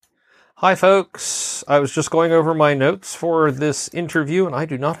Hi, folks. I was just going over my notes for this interview, and I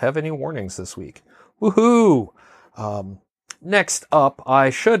do not have any warnings this week. Woohoo! Next up,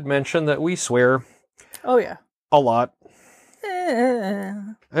 I should mention that we swear. Oh, yeah. A lot.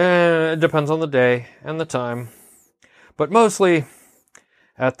 It depends on the day and the time. But mostly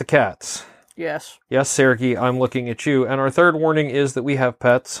at the cats. Yes. Yes, Sergey, I'm looking at you. And our third warning is that we have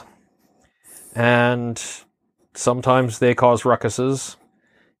pets. And sometimes they cause ruckuses.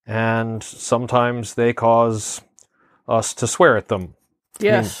 And sometimes they cause us to swear at them.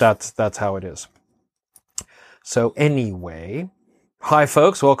 Yes. I mean, that's how it is. So anyway, hi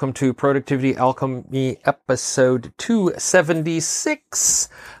folks, welcome to Productivity Alchemy episode 276.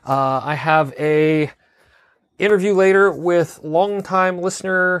 I have a interview later with longtime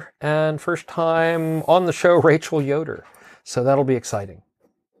listener and first time on the show, Rachel Yoder. So that'll be exciting.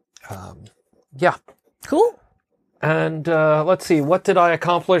 Yeah. Cool. And let's see, what did I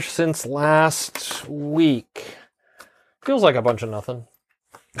accomplish since last week? Feels like a bunch of nothing.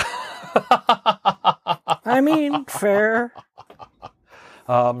 I mean, fair.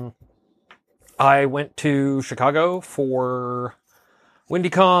 I went to Chicago for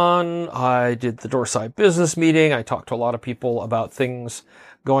WindyCon. I did the Doorside business meeting. I talked to a lot of people about things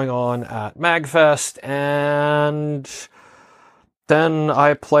going on at MagFest, and then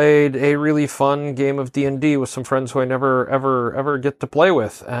I played a really fun game of D&D with some friends who I never, ever get to play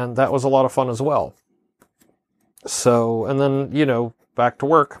with, and that was a lot of fun as well. So, and then, back to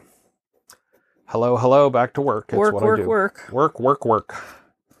work. Hello, back to work. It's what I do. Work.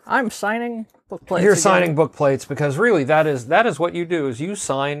 I'm signing book plates. You're again. signing book plates because really that is what you do, is you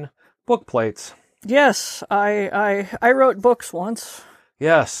sign book plates. Yes, I wrote books once.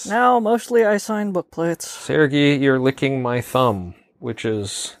 Yes. Now, mostly I sign book plates. Sergey, you're licking my thumb, which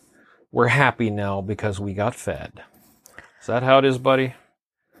is, we're happy now because we got fed. Is that how it is, buddy?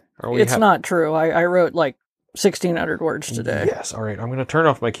 It's not true. I wrote like 1,600 words today. Yes, all right. I'm going to turn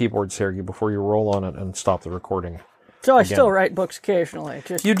off my keyboard, Sergey, before you roll on it and stop the recording. So I still write books occasionally.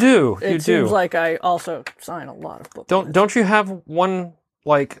 You do. It seems like I also sign a lot of books. Don't you have one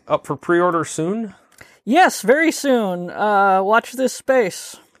up for pre-order soon? Yes, very soon. Watch this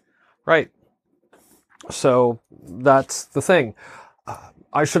space. Right. So that's the thing.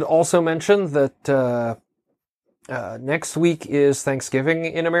 I should also mention that next week is Thanksgiving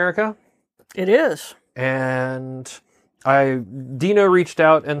in America. It is. And Dino reached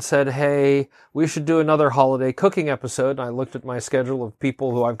out and said, hey, we should do another holiday cooking episode. And I looked at my schedule of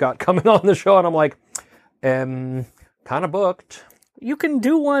people who I've got coming on the show, and I'm like, kind of booked. You can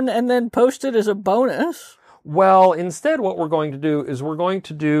do one and then post it as a bonus. Well, instead what we're going to do is we're going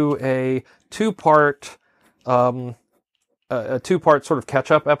to do a two-part sort of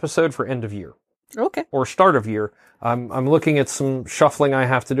catch-up episode for end of year. Okay. Or start of year. I'm looking at some shuffling I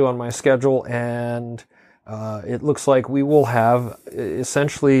have to do on my schedule, and it looks like we will have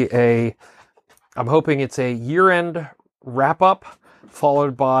essentially I'm hoping it's a year-end wrap-up,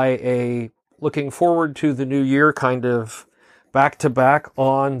 followed by a looking forward to the new year kind of back-to-back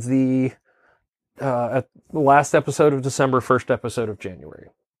on the last episode of December, first episode of January.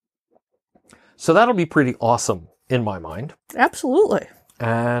 So that'll be pretty awesome in my mind. Absolutely.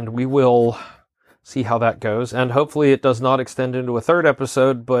 And we will see how that goes. And hopefully it does not extend into a third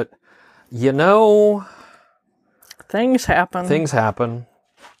episode, but things happen.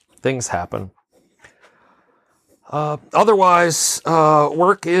 Otherwise,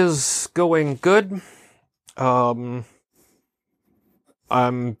 work is going good. I'm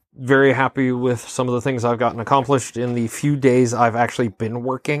very happy with some of the things I've gotten accomplished in the few days I've actually been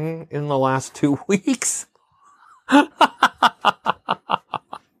working in the last 2 weeks.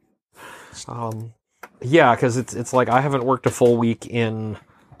 Yeah, because it's like I haven't worked a full week in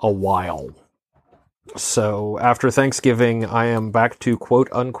a while. So after Thanksgiving, I am back to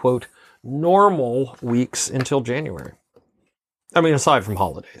quote-unquote normal weeks until January. I mean, aside from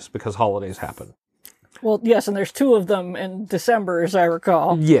holidays, because holidays happen. Well, yes, and there's 2 of them in December, as I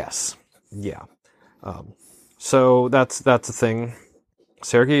recall. Yes. Yeah. So that's a thing.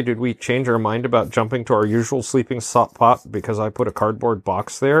 Sergey, did we change our mind about jumping to our usual sleeping spot because I put a cardboard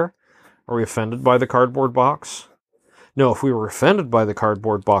box there? Are we offended by the cardboard box? No, if we were offended by the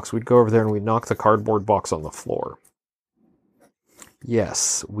cardboard box, we'd go over there and we'd knock the cardboard box on the floor.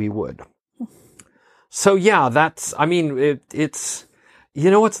 Yes, we would. So yeah, it's,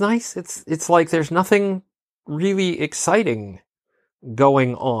 what's nice? It's like there's nothing really exciting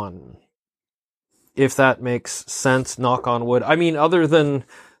going on. If that makes sense, knock on wood. I mean, other than,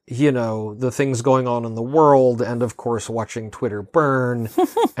 the things going on in the world and, of course, watching Twitter burn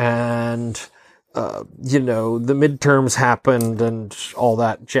and, the midterms happened and all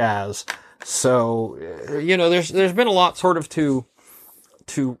that jazz. So, there's been a lot sort of to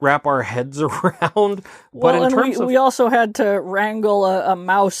wrap our heads around. But well, in terms we also had to wrangle a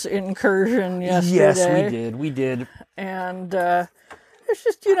mouse incursion yesterday. Yes, we did. And there's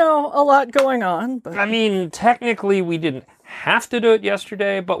just, a lot going on. But I mean, technically we didn't have to do it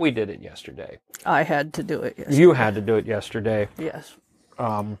yesterday, but we did it yesterday. I had to do it yesterday. You had to do it yesterday. Yes.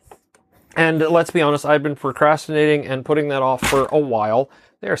 And let's be honest, I've been procrastinating and putting that off for a while.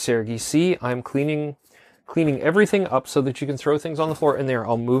 There, Sergey, see, I'm cleaning everything up so that you can throw things on the floor in there.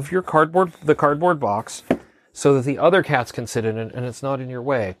 I'll move the cardboard box so that the other cats can sit in it and it's not in your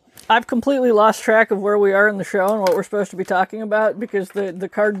way. I've completely lost track of where we are in the show and what we're supposed to be talking about because the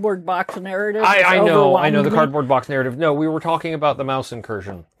cardboard box narrative. I know the cardboard box narrative. No, we were talking about the mouse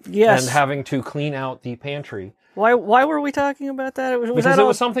incursion. Yes. And having to clean out the pantry. Why were we talking about that? Because it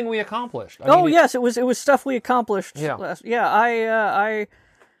was something we accomplished. Yes, it was stuff we accomplished. Yeah. I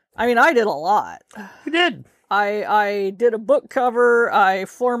did a lot. You did. I did a book cover. I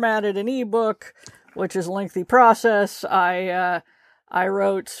formatted an ebook, which is a lengthy process. I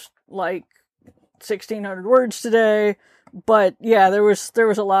wrote like 1,600 words today. But yeah, there was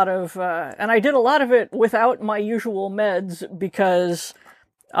a lot of, and I did a lot of it without my usual meds because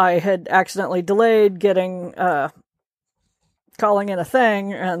I had accidentally delayed getting calling in a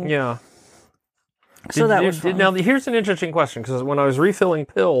thing, and yeah. So that was fun. Now, here's an interesting question, because when I was refilling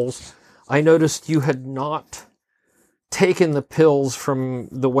pills, I noticed you had not taken the pills from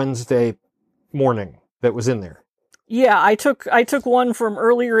the Wednesday morning that was in there. Yeah, I took one from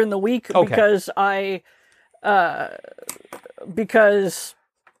earlier in the week because because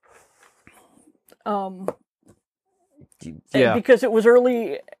it was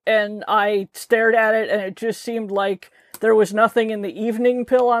early and I stared at it and it just seemed like there was nothing in the evening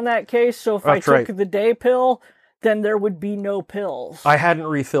pill on that case. So if I took the day pill, then there would be no pills. I hadn't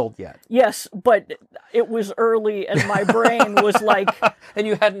refilled yet. Yes, but it was early and my brain was like... And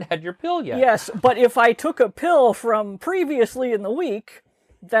you hadn't had your pill yet. Yes, but if I took a pill from previously in the week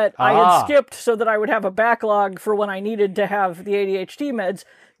that I had skipped so that I would have a backlog for when I needed to have the ADHD meds,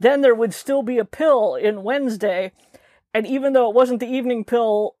 then there would still be a pill in Wednesday. And even though it wasn't the evening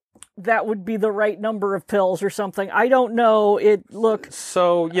pill, that would be the right number of pills or something. I don't know.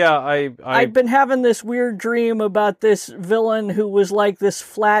 So, yeah, I've been having this weird dream about this villain who was like this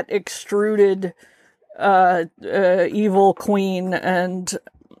flat, extruded, evil queen, and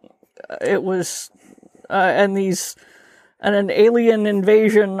it was, and an alien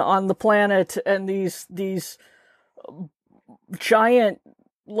invasion on the planet, and these giant,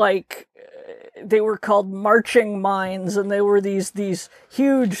 like, they were called marching mines, and they were these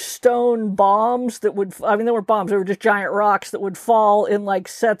huge stone bombs that would, they were bombs, they were just giant rocks that would fall in like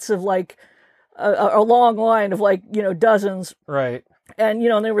sets of like a long line of like, dozens. Right. And,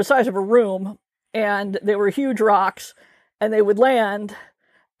 and they were the size of a room, and they were huge rocks, and they would land,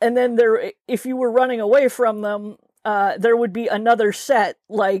 and then if you were running away from them, there would be another set,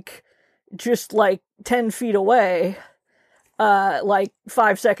 like, just like 10 feet away, like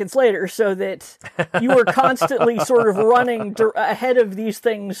 5 seconds later, so that you were constantly sort of running ahead of these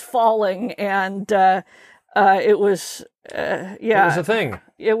things falling, and it was, It was a thing.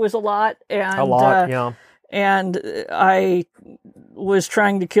 It was a lot, and yeah. And I was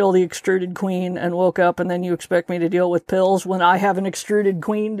trying to kill the extruded queen and woke up, and then you expect me to deal with pills when I have an extruded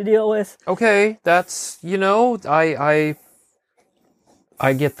queen to deal with? Okay, that's, I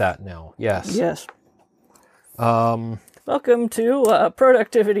get that now, yes. Yes. Welcome to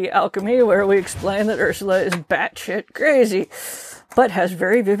Productivity Alchemy, where we explain that Ursula is batshit crazy, but has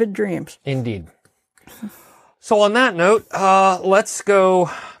very vivid dreams. Indeed. So on that note, let's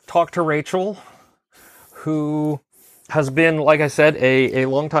go talk to Rachel, who has been, like I said, a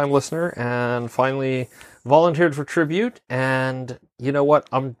longtime listener and finally volunteered for tribute. And you know what?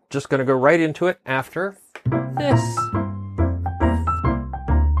 I'm just going to go right into it after this.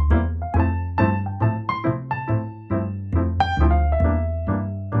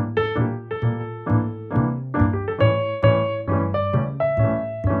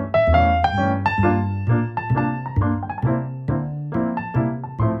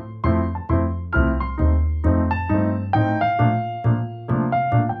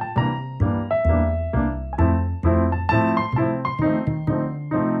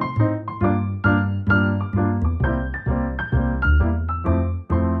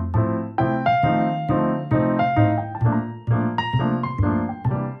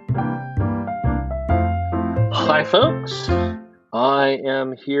 Hi, folks. I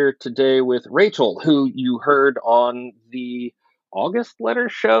am here today with Rachel, who you heard on the August letter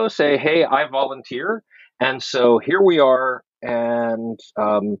show say, hey, I volunteer. And so here we are. And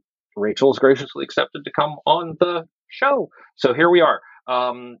Rachel's graciously accepted to come on the show. So here we are.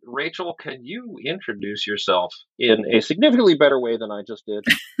 Rachel, can you introduce yourself in a significantly better way than I just did?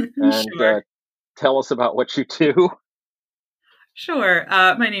 And Sure. tell us about what you do. Sure.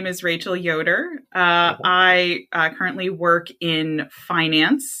 My name is Rachel Yoder. I currently work in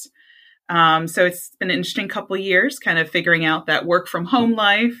finance. So it's been an interesting couple of years, kind of figuring out that work from home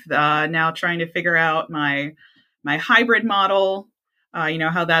life. Now trying to figure out my hybrid model.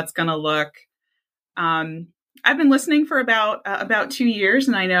 How that's going to look. I've been listening for about 2 years,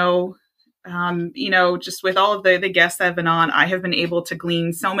 and I know, just with all of the guests I've been on, I have been able to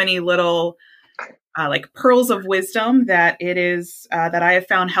glean so many little like pearls of wisdom that it is that I have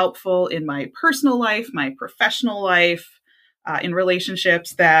found helpful in my personal life, my professional life, in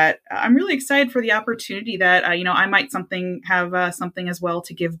relationships. That I'm really excited for the opportunity that I might have something as well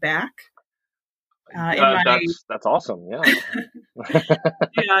to give back. In my That's awesome. Yeah.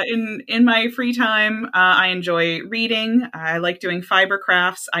 Yeah, in my free time, I enjoy reading. I like doing fiber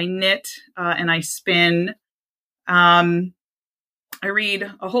crafts. I knit and I spin. I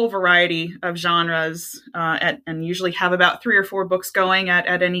read a whole variety of genres and usually have about 3 or 4 books going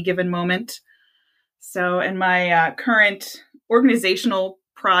at any given moment. So, in my current organizational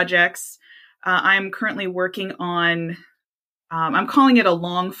projects, I'm currently working on. I'm calling it a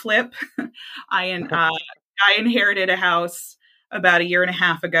long flip. I inherited a house about a year and a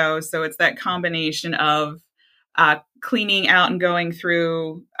half ago, so it's that combination of cleaning out and going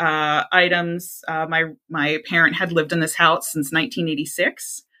through items. My parent had lived in this house since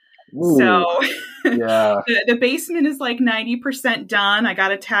 1986. Ooh, so yeah. the basement is like 90% done. I got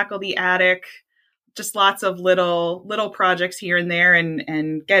to tackle the attic. Just lots of little projects here and there,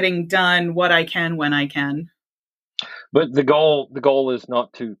 and getting done what I can when I can. But the goal is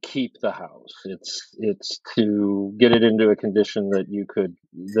not to keep the house. It's to get it into a condition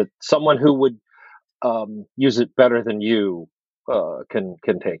that someone who would use it better than you can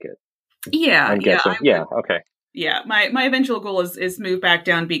take it. Yeah, I'm guessing. Yeah. Okay. Yeah, my eventual goal is move back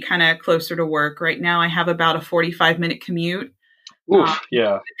down, be kind of closer to work. Right now, I have about a 45-minute commute. Oof.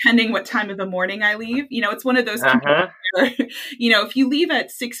 Yeah. Depending what time of the morning I leave. It's one of those commutes where, if you leave at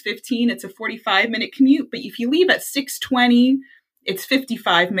 6:15, it's a 45-minute commute. But if you leave at 6:20, it's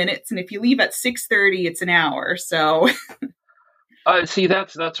 55 minutes. And if you leave at 6:30, it's an hour. So see,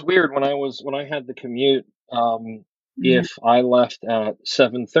 that's weird. When I had the commute, if I left at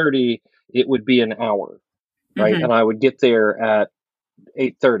 7:30, it would be an hour, right? Mm-hmm. And I would get there at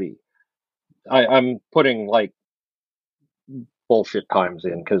 8:30. I'm putting like bullshit times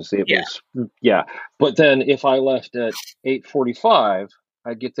in because it was But then if I left at 8:45,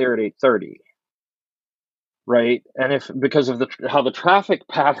 I'd get there at 8:30, right? And if because of how the traffic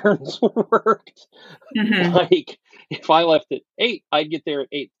patterns worked, like if I left at 8, I'd get there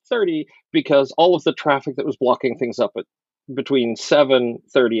at 8:30 because all of the traffic that was blocking things up at between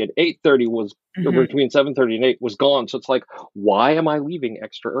 7:30 and 8:30 was or between 7:30 and 8 was gone. So it's like, why am I leaving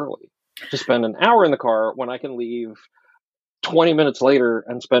extra early to spend an hour in the car when I can leave 20 minutes later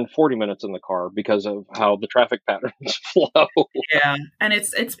and spend 40 minutes in the car because of how the traffic patterns flow? Yeah. And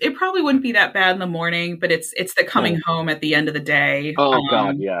it probably wouldn't be that bad in the morning, but it's the coming home at the end of the day. Oh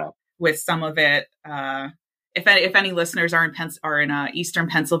God, yeah. With some of it, if any listeners are in Eastern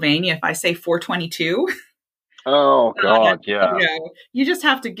Pennsylvania, if I say 422, oh God, yeah. You just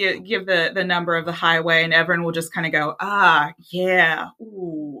have to give the number of the highway, and everyone will just kind of go, yeah,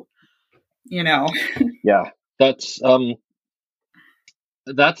 ooh, Yeah, that's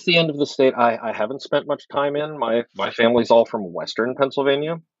the end of the state I haven't spent much time in. My family's all from Western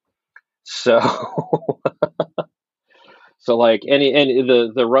Pennsylvania, so so like any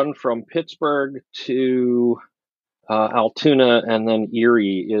the run from Pittsburgh to Altoona and then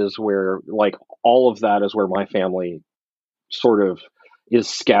Erie is where, like, all of that is where my family sort of is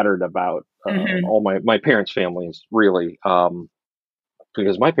scattered about. All my parents' families really,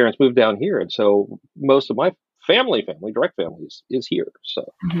 because my parents moved down here, and so most of my direct families is here. So,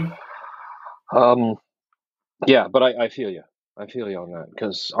 yeah, but I feel you. I feel you on that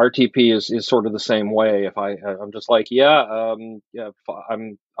because RTP is sort of the same way. If I'm just like, I'm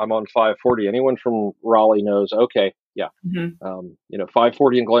on 540. Anyone from Raleigh knows. Okay, yeah,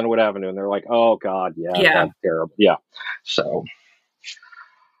 540 in Glenwood Avenue, and they're like, oh God, yeah, that's terrible. Yeah, so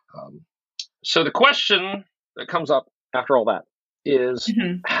so the question that comes up after all that is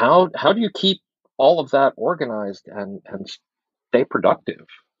how do you keep all of that organized and stay productive?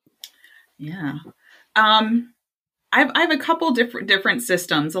 Yeah. I have a couple different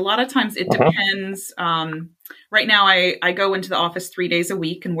systems. A lot of times it depends. Right now I go into the office 3 days a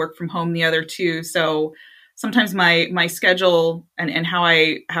week and work from home the other two. So sometimes my schedule and how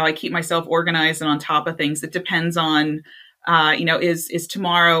I keep myself organized and on top of things, it depends on, is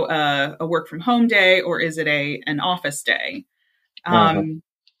tomorrow a work from home day or is it an office day?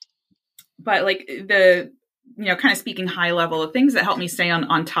 But like kind of speaking high level of things that help me stay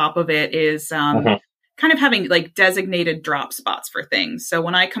on top of it is kind of having like designated drop spots for things. So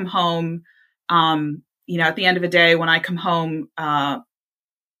when I come home, at the end of a day, when I come home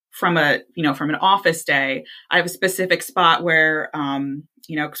from an office day, I have a specific spot where,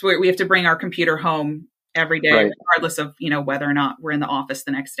 because we have to bring our computer home every day, right, regardless of, whether or not we're in the office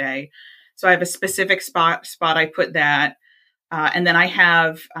the next day. So I have a specific spot I put that. And then I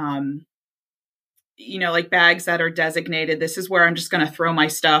have, like bags that are designated. This is where I'm just going to throw my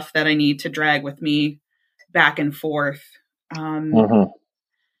stuff that I need to drag with me back and forth. And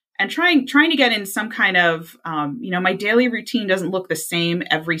trying to get in some kind of, my daily routine doesn't look the same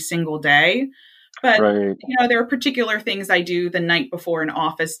every single day, but, right, there are particular things I do the night before an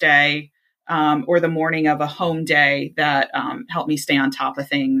office day, or the morning of a home day that help me stay on top of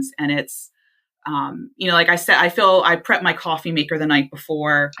things. And it's, like I said, I prep my coffee maker the night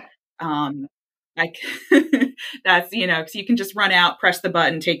before. That's, because you can just run out, press the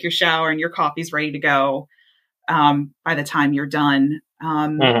button, take your shower, and your coffee's ready to go by the time you're done.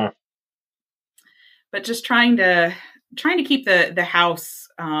 But just trying to keep the house,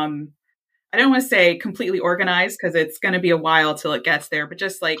 I don't want to say completely organized because it's going to be a while till it gets there, but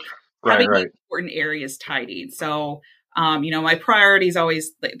just like having important areas tidied. So, my priority is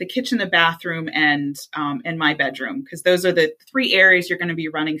always the kitchen, the bathroom, and my bedroom, because those are the three areas you're going to be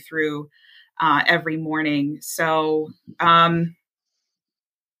running through every morning. So, I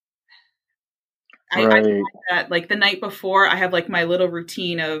find that like the night before I have like my little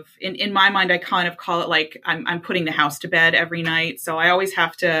routine of, in my mind, I kind of call it like I'm putting the house to bed every night. So I always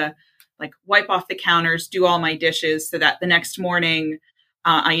have to like wipe off the counters, do all my dishes so that the next morning,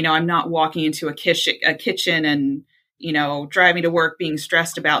 I'm not walking into a kitchen and, driving to work being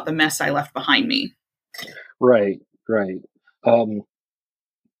stressed about the mess I left behind me. Right.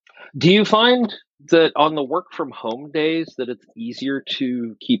 Do you find that on the work from home days that it's easier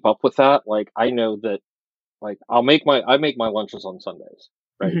to keep up with that? Like, I know that, like, I make my lunches on Sundays,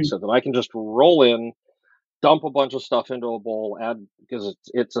 right? So that I can just roll in, dump a bunch of stuff into a bowl, add, because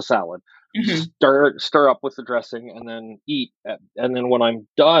it's a salad, stir up with the dressing, and then eat. And then when I'm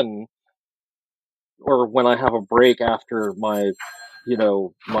done, or when I have a break after my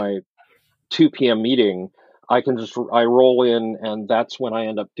 2 p.m. meeting, I roll in, and that's when I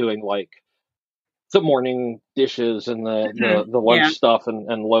end up doing like the morning dishes and the lunch stuff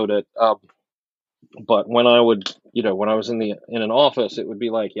and load it. But when I was in an office, it would be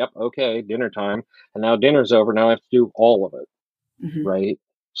like, yep, okay, dinner time, and now dinner's over. Now I have to do all of it, right?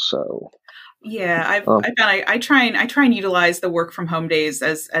 So, yeah, I've found I try and utilize the work from home days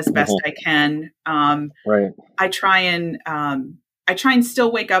as best I can. Right. I try and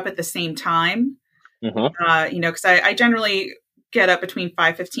still wake up at the same time. Because I generally get up between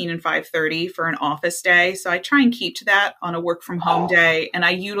 5:15 and 5:30 for an office day. So I try and keep to that on a work from home day. And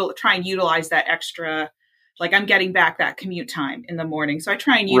I try and utilize that extra, like I'm getting back that commute time in the morning. So I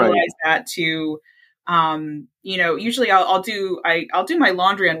try and utilize that to, usually I'll do my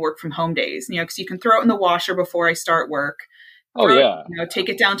laundry on work from home days, because you can throw it in the washer before I start work. Take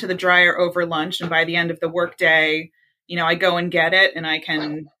it down to the dryer over lunch. And by the end of the work day, I go and get it and I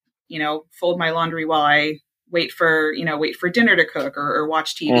can, fold my laundry while I wait for dinner to cook or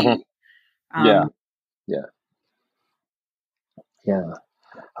watch TV. Yeah.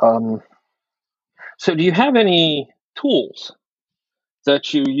 So do you have any tools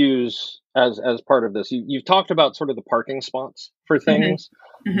that you use as part of this? You've talked about sort of the parking spots for things,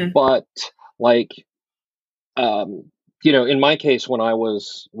 but like, in my case, when I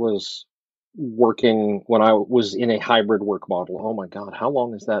was working, when I was in a hybrid work model, oh my God, how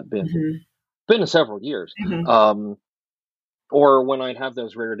long has that been? Been several years. Or when I'd have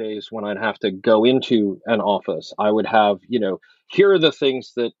those rare days when I'd have to go into an office, I would have, here are the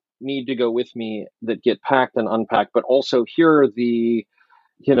things that need to go with me that get packed and unpacked, but also here are the,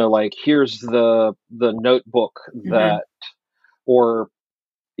 here's the notebook that, or,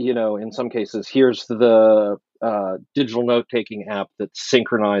 in some cases, here's the digital note-taking app that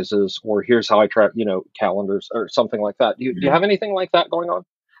synchronizes, or here's how I track, calendars or something like that. Do you have anything like that going on?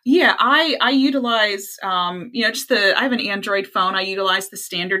 Yeah, I utilize, I have an Android phone. I utilize the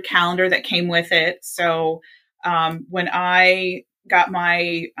standard calendar that came with it. So when I got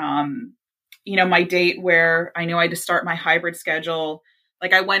my my date where I know I had to start my hybrid schedule.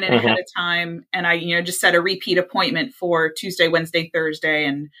 Like I went in ahead of time and I, just set a repeat appointment for Tuesday, Wednesday, Thursday.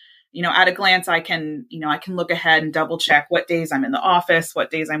 And, at a glance, I can look ahead and double check what days I'm in the office,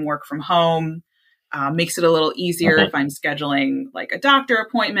 what days I'm work from home. Makes it a little easier if I'm scheduling like a doctor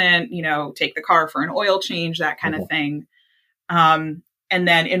appointment, take the car for an oil change, that kind of thing. And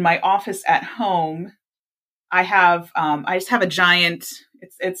then in my office at home, I just have a giant,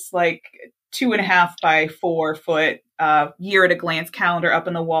 it's like 2.5 by 4 foot, year at a glance calendar up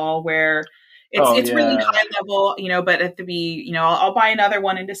on the wall where it's really high level, but at I'll buy another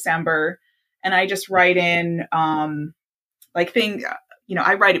one in December and I just write in, like things,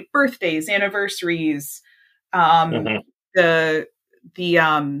 I write it birthdays, anniversaries, the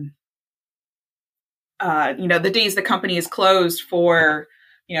days the company is closed for,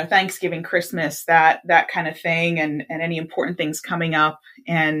 Thanksgiving, Christmas, that kind of thing, and any important things coming up.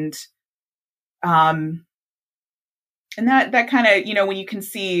 And that kind of, when you can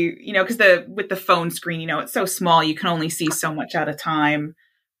see, because with the phone screen, it's so small, you can only see so much at a time.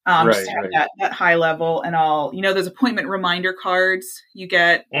 Just to have that high level, and there's appointment reminder cards you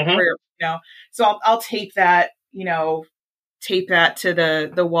get where, so I'll tape that to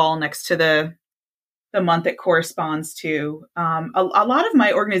the wall next to the month it corresponds to. A lot of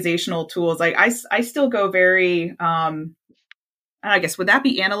my organizational tools, like I still go very, I guess, would that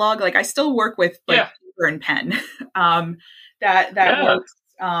be analog? Like I still work with paper and pen. That works.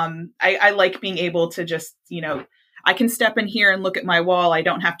 I like being able to just, I can step in here and look at my wall. I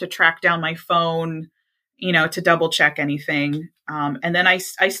don't have to track down my phone, to double check anything. And then I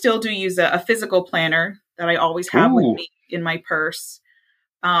still do use a physical planner that I always have with me in my purse.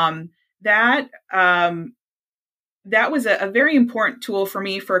 That was a very important tool for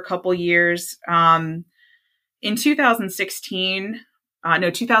me for a couple years. In 2017,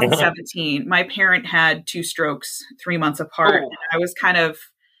 my parent had 2 strokes 3 months apart. And I was kind of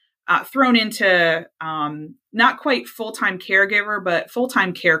thrown into not quite full-time caregiver, but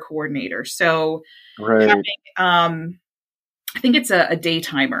full-time care coordinator. So having, I think it's a day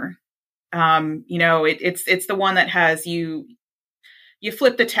timer. It's the one that has you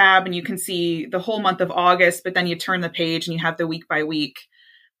flip the tab and you can see the whole month of August, but then you turn the page and you have the week by week.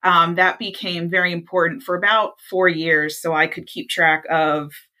 That became very important for about 4 years. So I could keep track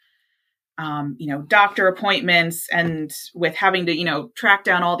of, doctor appointments, and with having to, track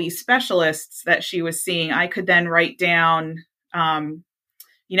down all these specialists that she was seeing, I could then write down, in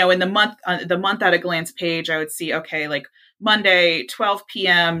the month at a glance page, I would see, okay, like Monday, 12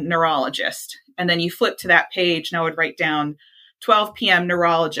 p.m. neurologist. And then you flip to that page and I would write down 12 p.m.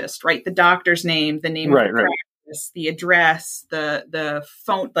 neurologist, write the doctor's name, the name of the practice, the address, the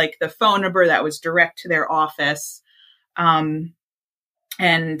phone, like the phone number that was direct to their office. And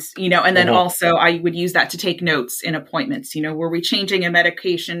then also I would use that to take notes in appointments. Were we changing a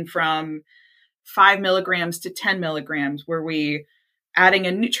medication from 5 milligrams to 10 milligrams? Were we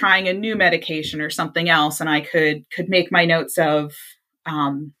trying a new medication or something else? And I could make my notes of,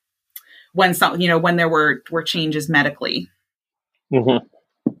 when there were changes medically. Yeah.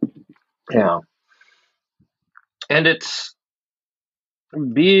 And it's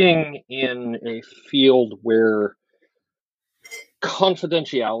being in a field where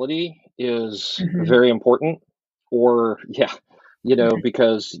confidentiality is very important,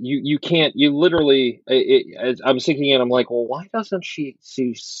 because you can't, you literally, I'm thinking and I'm like, well, why doesn't she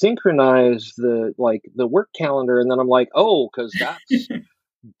synchronize the work calendar? And then I'm like, oh, because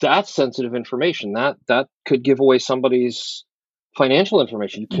that's sensitive information that could give away somebody's financial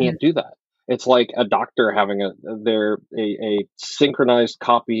information. You can't do that. It's like a doctor having a synchronized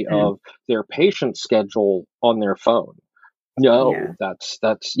copy of their patient schedule on their phone. No, that's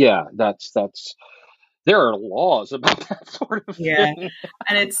there are laws about that sort of thing.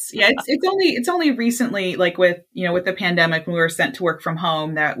 And it's only recently, like with the pandemic, when we were sent to work from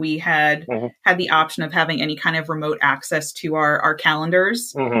home, that we had the option of having any kind of remote access to our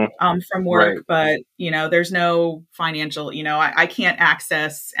calendars from work. But there's no financial, I can't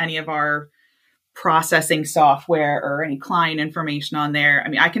access any of our processing software or any client information on there. I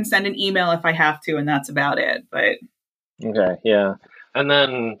mean, I can send an email if I have to, and that's about it. But okay, yeah. And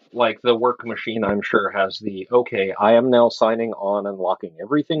then, the work machine, I'm sure, has I am now signing on and locking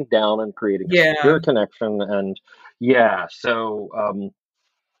everything down and creating a secure connection. And so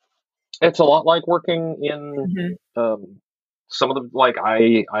it's a lot like working in some of the,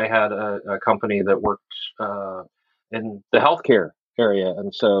 I had a company that worked in the healthcare area.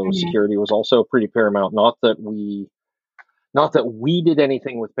 And so security was also pretty paramount. Not that we did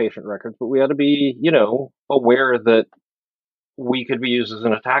anything with patient records, but we had to be, aware that we could be used as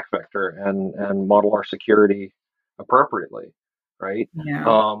an attack vector and model our security appropriately, right? Yeah.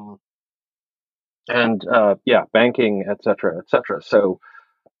 Um, and yeah, banking, et cetera, et cetera. So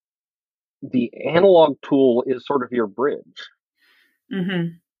the analog tool is sort of your bridge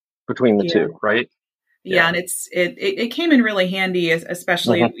Mm-hmm. between the Yeah. two, right? Yeah. Yeah. And it came in really handy,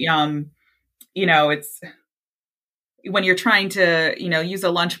 especially, Hmm. it's when you're trying to, use a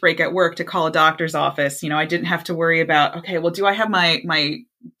lunch break at work to call a doctor's office. I didn't have to worry about, okay, well, do I have my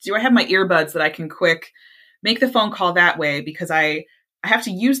earbuds that I can quick make the phone call that way? Because I have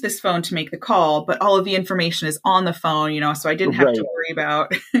to use this phone to make the call, but all of the information is on the phone, so I didn't have to Right. worry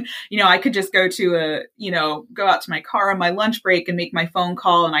about, I could just go to go out to my car on my lunch break and make my phone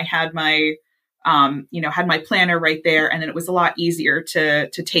call. And I had my, had my planner right there. And then it was a lot easier to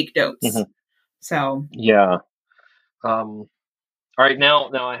take notes. Hmm. So, Yeah. All right. Now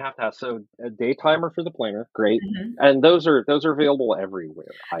I have to ask. So a day timer for the planner, great. mhm. And those are available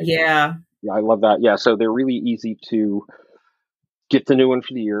everywhere. Yeah. Yeah, I love that. Yeah. So they're really easy to get the new one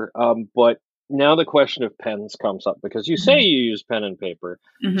for the year. But now the question of pens comes up because you say Mhm. you use pen and paper.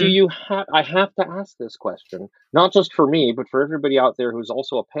 Do Mhm. you have? I have to ask this question, not just for me, but for everybody out there who's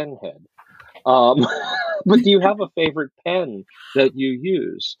also a pen head. Um, but do you have a favorite pen that you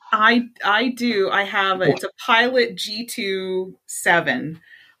use? I do. I have it's a Pilot G2 7.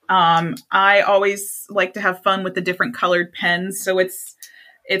 I always like to have fun with the different colored pens. So it's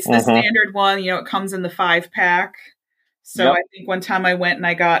the Mm-hmm. standard one. It comes in the 5 pack. So Yep. I think one time I went and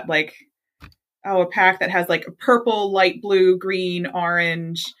I got like a pack that has like a purple, light blue, green,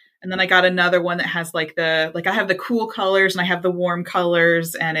 orange. And then I got another one that has like I have the cool colors and I have the warm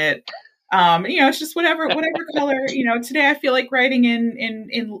colors and it's just whatever color, today I feel like writing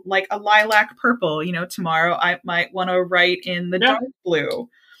in like a lilac purple, tomorrow I might want to write in the Yeah. dark blue.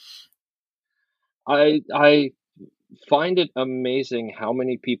 I find it amazing how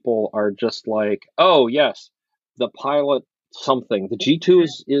many people are just like, oh yes, the Pilot something. The G2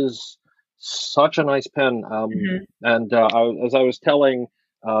 is such a nice pen. Mhm. And as I was telling,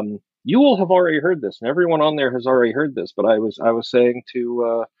 you will have already heard this, and everyone on there has already heard this. But I was saying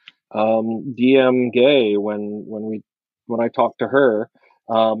to DM Gay when I talked to her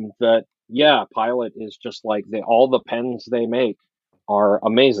that yeah, Pilot is just like all the pens they make are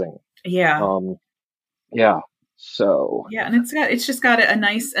amazing. Yeah. Um, yeah. So. Yeah. And it's just got a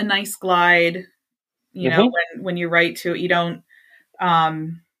nice glide, Hmm. when you write to it, you don't,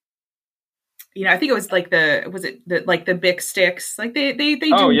 um, I think it was like the Bic sticks. Like they do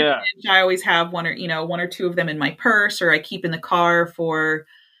Oh yeah. manage. I always have one or two of them in my purse, or I keep in the car for,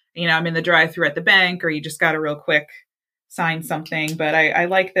 I'm in the drive-through at the bank, or you just got to real quick sign something. But I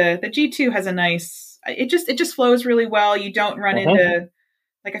like the G2 has a nice. It just flows really well. You don't run Hmm. into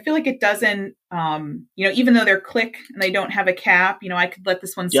like I feel like it doesn't. Even though they're click and they don't have a cap, I could let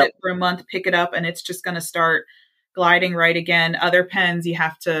this one Yep. sit for a month, pick it up, and it's just going to start gliding right again. Other pens you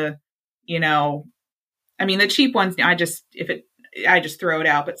have to you know the cheap ones I just throw it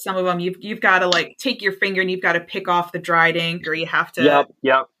out, but some of them you've got to like take your finger and you've got to pick off the dried ink, or you have to Yep.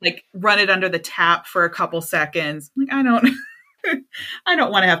 Yep. like run it under the tap for a couple seconds. Like I don't I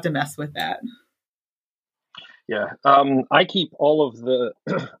don't want to have to mess with that. Yeah. I keep all of the.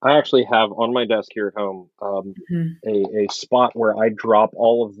 I actually have on my desk here at home Mhm. a spot where I drop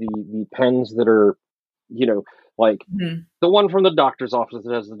all of the pens that are, you know, like Mhm. the one from the doctor's office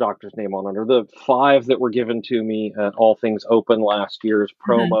that has the doctor's name on it, or the 5 that were given to me at All Things Open last year's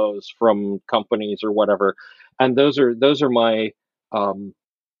Mhm. promos from companies or whatever, and those are um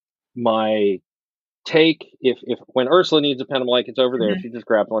my take. If when Ursula needs a pen, I'm like, it's over there. Mhm. She just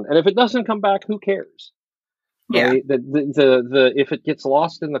grabs one, and if it doesn't come back, who cares, Yeah. right? The if it gets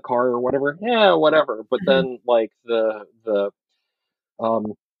lost in the car or whatever, yeah, whatever. But Mhm. then like the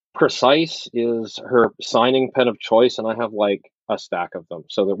um precise is her signing pen of choice, and I have like a stack of them,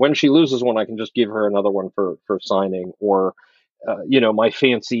 so that when she loses one, I can just give her another one for signing, or my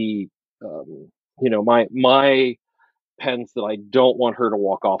fancy, um, my pens that I don't want her to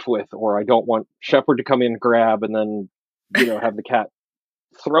walk off with, or I don't want Shepard to come in, grab, and then have the cat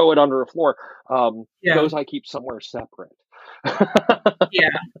throw it under a floor. Yeah. Those I keep somewhere separate. Yeah. Yeah.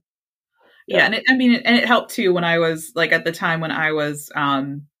 Yeah. And it helped too when I was like at the time when I was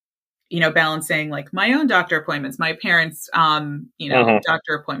balancing like my own doctor appointments, my parents Hmm.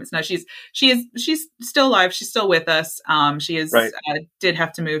 doctor appointments. Now she's still alive, she's still with us. She is Right. did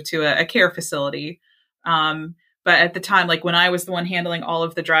have to move to a care facility. But at the time, like when I was the one handling all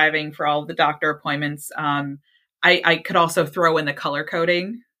of the driving for all of the doctor appointments, I could also throw in the color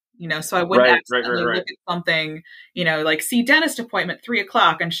coding, so I wouldn't Right. Right. Right. accidentally Right. look at something, like see dentist appointment 3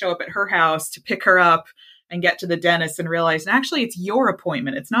 o'clock and show up at her house to pick her up and get to the dentist and realize actually it's your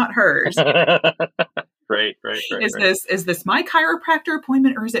appointment. It's not hers. Right. Is this my chiropractor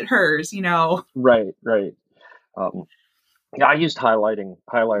appointment or is it hers? Right. Yeah, I used highlighters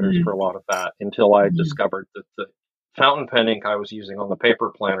Mm-hmm. for a lot of that until I discovered that the fountain pen ink I was using on the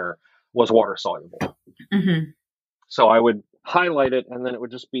paper planner was water soluble. Mm-hmm. So I would highlight it, and then it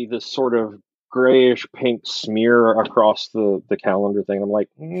would just be this sort of grayish pink smear across the calendar thing. I'm like,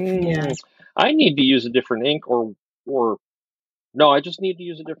 Yeah. I need to use a different ink, or no, I just need to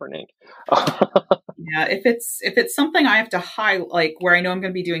use a different ink. Yeah, if it's something I have to like where I know I'm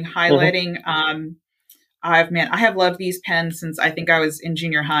going to be doing highlighting, I have loved these pens since I think I was in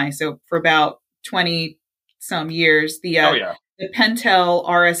junior high. So for about 20 some years, the Pentel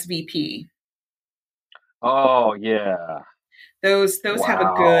RSVP. Oh yeah. Those have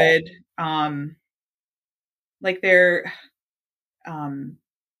a good, like they're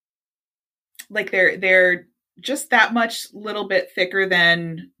just that much little bit thicker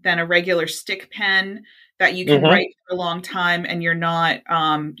than a regular stick pen that you can write for a long time, and you're not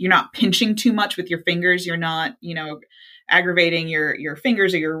pinching too much with your fingers. You're not, aggravating your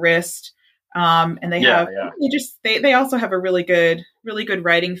fingers or your wrist. And they also have a really good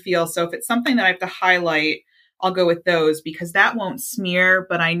writing feel. So if it's something that I have to highlight, I'll go with those because that won't smear,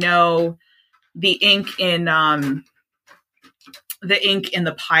 but I know the ink in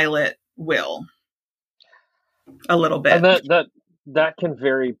the Pilot will a little bit. And that can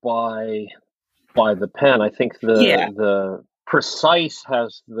vary by the pen. I think the Precise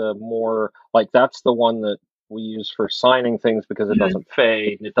has the more, like, that's the one that we use for signing things because it doesn't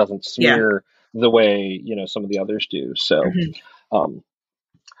fade, it doesn't smear the way some of the others do. So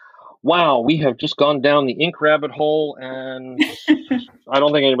wow, we have just gone down the ink rabbit hole, and I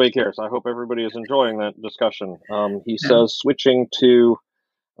don't think anybody cares. I hope everybody is enjoying that discussion. He says switching to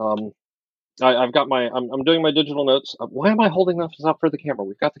I've got I'm doing my digital notes. Why am I holding this up for the camera?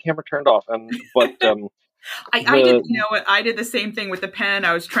 We've got the camera turned off, but I did the same thing with the pen.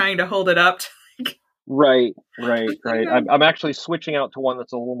 I was trying to hold it up. Right. I'm actually switching out to one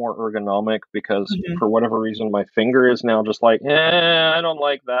that's a little more ergonomic because for whatever reason my finger is now just like, I don't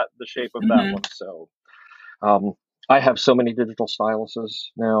like the shape of that one. So I have so many digital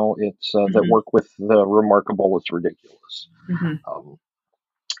styluses now. It's that work with the Remarkable. It's ridiculous.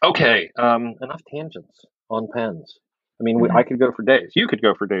 Okay, enough tangents on pens. I mean, I could go for days. You could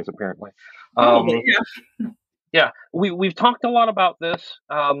go for days, apparently. Yeah, we've talked a lot about this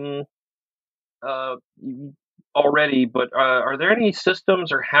already, but are there any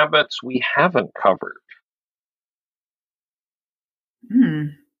systems or habits we haven't covered?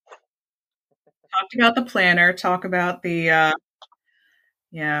 Talked about the planner. Talk about the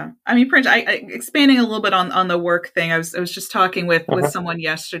I mean, expanding a little bit on the work thing. I was just talking with someone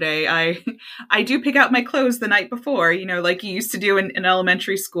yesterday. I do pick out my clothes the night before, like you used to do in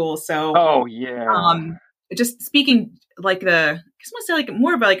elementary school. So just speaking like I just want to say like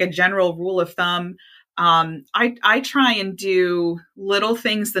more of like a general rule of thumb. I try and do little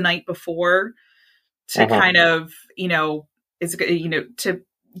things the night before to kind of to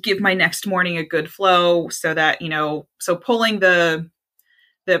give my next morning a good flow, so that so pulling the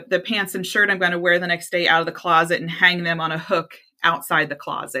pants and shirt I'm going to wear the next day out of the closet and hang them on a hook outside the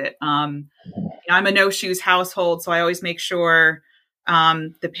closet. I'm a no shoes household, so I always make sure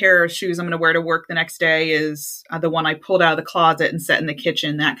the pair of shoes I'm going to wear to work the next day is the one I pulled out of the closet and set in the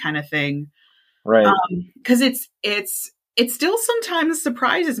kitchen, that kind of thing. Right. Because it still sometimes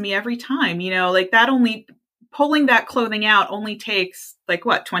surprises me every time, like that only pulling that clothing out only takes like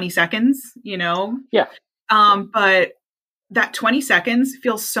 20 seconds, Yeah. But that 20 seconds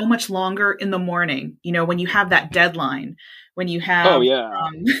feels so much longer in the morning, when you have that deadline, when you have,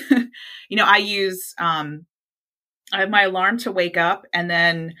 I have my alarm to wake up, and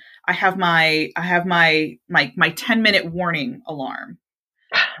then I have my 10-minute warning alarm.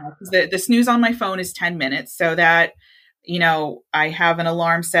 The snooze on my phone is 10 minutes, so that, I have an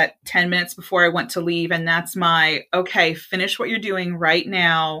alarm set 10 minutes before I want to leave. And that's my, okay, finish what you're doing right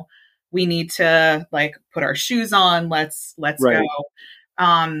now. We need to put our shoes on. Let's go.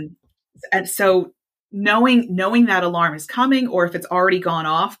 And so knowing that alarm is coming, or if it's already gone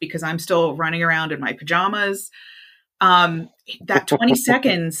off because I'm still running around in my pajamas, that 20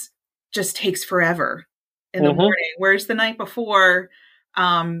 seconds just takes forever in the morning. Whereas the night before,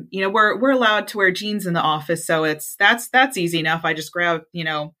 we're allowed to wear jeans in the office. So that's easy enough. I just grab,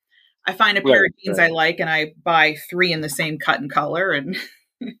 I find a pair of jeans I like, and I buy 3 in the same cut and color, and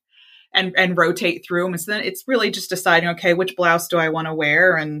and rotate through them. And so then it's really just deciding, okay, which blouse do I want to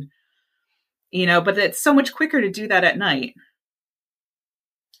wear? And, but it's so much quicker to do that at night.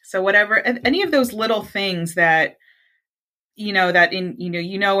 So whatever, any of those little things that, that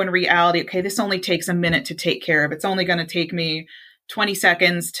in reality, okay, this only takes a minute to take care of. It's only going to take me 20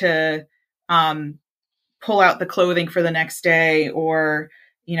 seconds to pull out the clothing for the next day, or,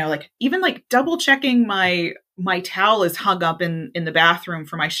 like even like double checking my towel is hung up in the bathroom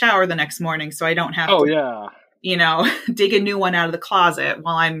for my shower the next morning. So I don't have Oh to, yeah. dig a new one out of the closet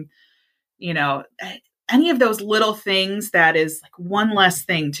while I'm, any of those little things that is like one less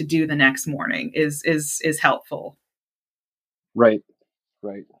thing to do the next morning is helpful. Right.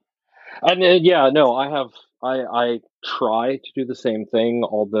 Right. And yeah, no, I try to do the same thing,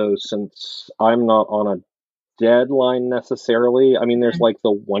 although since I'm not on a deadline necessarily, I mean, there's like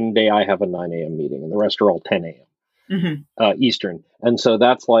the one day I have a 9 a.m. meeting and the rest are all 10 a.m. Eastern. And so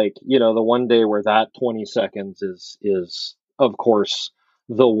that's like, the one day where that 20 seconds is of course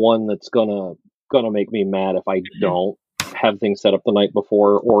the one that's gonna make me mad if I don't have things set up the night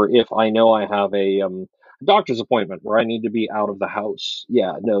before, or if I know I have a doctor's appointment where I need to be out of the house.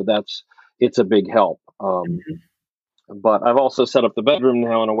 Yeah, no, it's a big help. But I've also set up the bedroom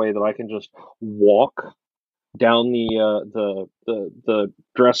now in a way that I can just walk down the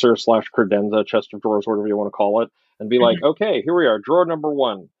dresser / credenza, chest of drawers, whatever you want to call it, and be like, okay, here we are, drawer number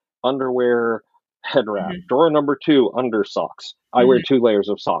 1, underwear, head wrap. Drawer number 2, under socks. I wear 2 layers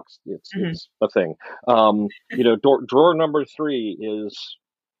of socks. It's a thing. Drawer number 3 is,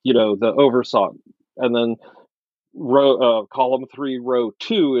 the over sock, and then column 3, row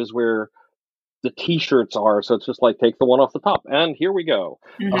 2 is where the t-shirts are. So it's just like, take the one off the top, and here we go.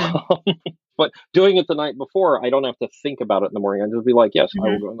 But doing it the night before, I don't have to think about it in the morning. I just be like, yes, I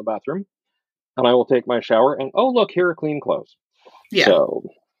will go in the bathroom and I will take my shower, and oh, look, here are clean clothes. Yeah. So,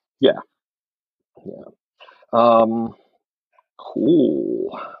 yeah.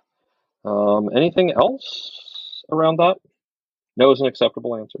 Cool. Anything else around that? No is an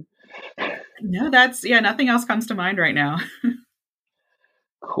acceptable answer. No, nothing else comes to mind right now.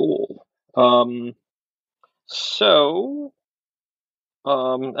 Cool. So,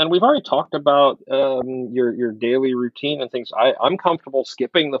 and we've already talked about your daily routine and things. I'm comfortable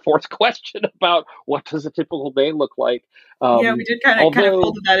skipping the 4th question about what does a typical day look like. Yeah, we did kind of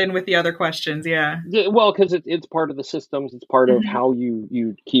folded that in with the other questions. Yeah. Well, because it's part of the systems. It's part of how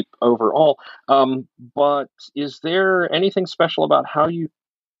you keep overall. But is there anything special about how you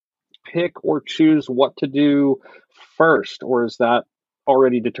pick or choose what to do first, or is that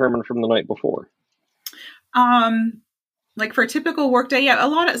already determined from the night before? Like for a typical workday,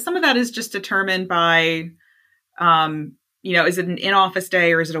 yeah, some of that is just determined by, is it an in-office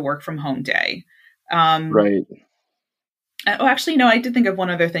day or is it a work from home day? Right. Actually, no, I did think of one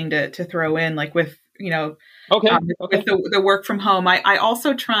other thing to throw in, like with, okay. With the work from home. I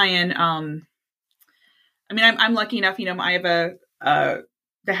also try and, I'm lucky enough, I have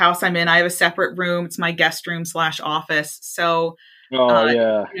the house I'm in, I have a separate room. It's my guest room / office. So,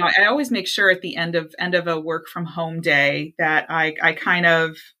 yeah. I always make sure at the end of a work from home day that I kind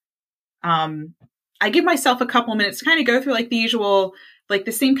of, I give myself a couple minutes to kind of go through like the usual, like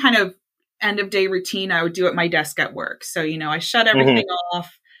the same kind of end of day routine I would do at my desk at work. So, I shut everything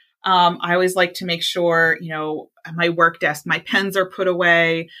off. I always like to make sure, at my work desk, my pens are put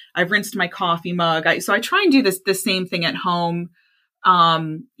away. I've rinsed my coffee mug. So I try and do the same thing at home.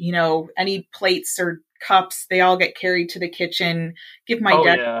 Any plates or cups, they all get carried to the kitchen. Give my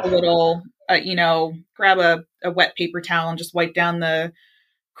desk a little, grab a wet paper towel and just wipe down the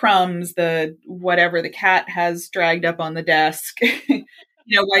crumbs, the whatever the cat has dragged up on the desk.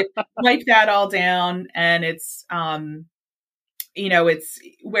 Wipe that all down, and it's it's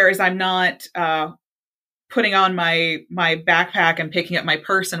whereas I'm not putting on my backpack and picking up my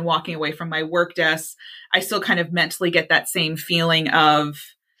purse and walking away from my work desk, I still kind of mentally get that same feeling of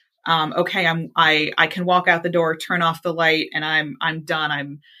okay, I can walk out the door, turn off the light, and I'm done.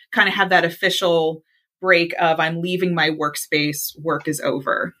 I'm kind of have that official break of I'm leaving my workspace. Work is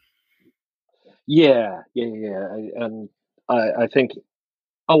over. Yeah. And I think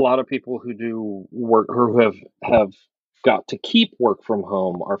a lot of people who do work or who have got to keep work from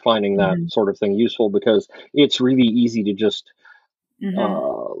home are finding that sort of thing useful, because it's really easy to just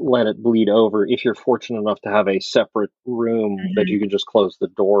let it bleed over if you're fortunate enough to have a separate room that you can just close the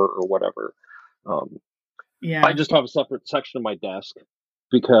door or whatever. I just have a separate section of my desk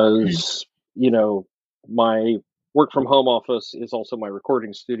because, my work from home office is also my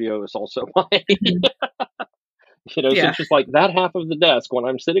recording studio, is also my, so it's just like that half of the desk, when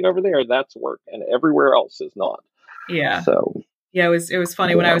I'm sitting over there, that's work, and everywhere else is not. Yeah. So, yeah, it was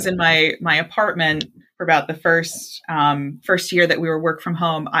funny when I was in my apartment for about the first year that we were work from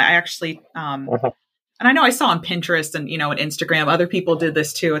home. I actually, and I know I saw on Pinterest and, and Instagram, other people did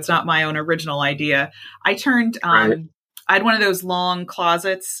this too. It's not my own original idea. I turned, Right. I had one of those long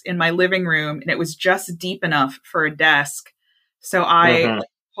closets in my living room, and it was just deep enough for a desk. So I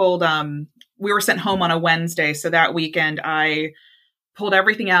pulled, we were sent home on a Wednesday. So that weekend I pulled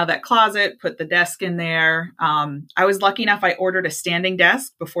everything out of that closet, put the desk in there. I was lucky enough. I ordered a standing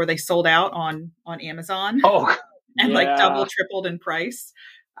desk before they sold out on Amazon. Oh, and like double, tripled in price.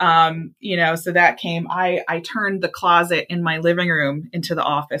 So that came, I turned the closet in my living room into the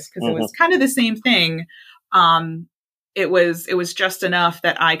office because it was kind of the same thing. It was just enough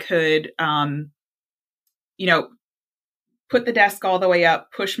that I could, put the desk all the way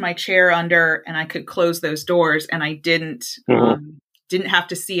up, push my chair under, and I could close those doors. And I didn't have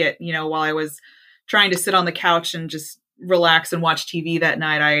to see it, while I was trying to sit on the couch and just relax and watch TV that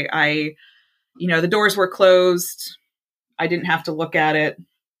night. I the doors were closed. I didn't have to look at it.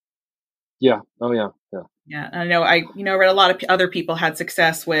 Yeah. Oh yeah. Yeah. Yeah. I know. I read a lot of other people had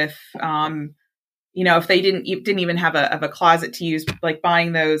success with, if they didn't even have a closet to use, like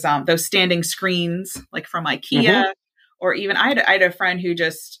buying those standing screens, like from IKEA, or even I had a friend who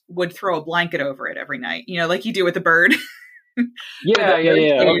just would throw a blanket over it every night, like you do with a bird. Yeah.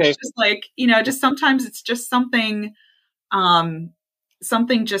 Okay. Just like, just sometimes it's just something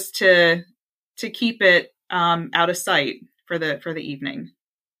just to keep it out of sight for the evening.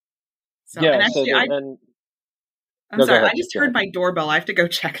 So, yeah. and actually, I'm sorry, I just heard my doorbell. I have to go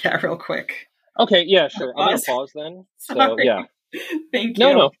check that real quick. Okay, yeah, sure. I'm going to pause then. So, yeah. Thank you.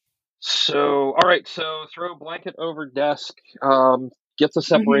 No. So, all right. So, throw a blanket over desk. Get the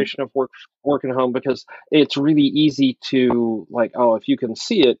separation of work and home, because it's really easy to like, if you can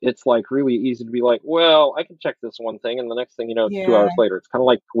see it, it's like really easy to be like, well, I can check this one thing, and the next thing you know, it's 2 hours later. It's kind of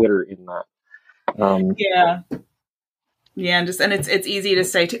like Twitter in that. Yeah, and it's easy to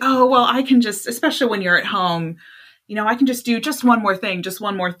say I can just, especially when you're at home, I can just do just one more thing,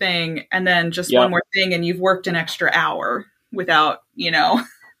 and then just one more thing, and you've worked an extra hour without,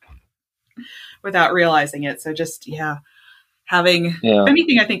 without realizing it. So just, having, if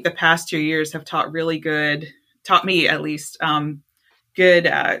anything, I think the past 2 years have taught me at least,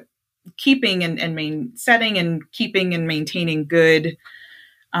 good, keeping and setting and keeping and maintaining good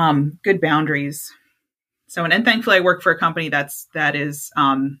boundaries. So, and thankfully I work for a company that is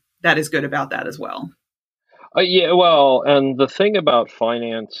good about that as well. Well, and the thing about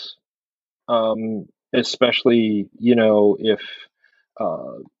finance, especially, if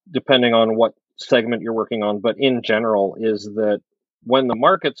depending on what segment you're working on, but in general, is that when the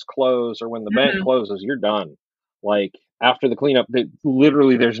markets close or when the bank closes, you're done. Like after the cleanup,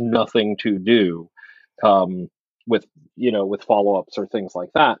 there's nothing to do with follow-ups or things like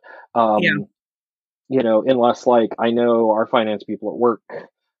that. Unless like I know our finance people at work,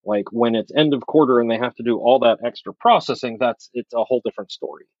 like when it's end of quarter and they have to do all that extra processing, it's a whole different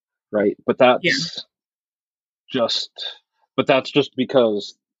story, right? But that's just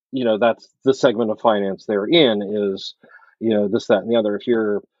because that's the segment of finance they're in, is this, that, and the other.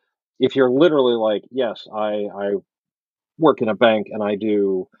 If you're literally like, yes, I work in a bank and I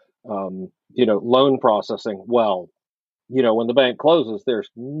do loan processing, well, when the bank closes, there's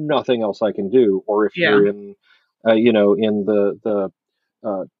nothing else I can do. Or if you're in in the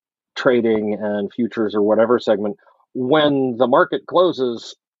trading and futures or whatever segment, when the market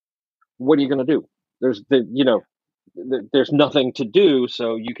closes, what are you going to do? There's nothing to do,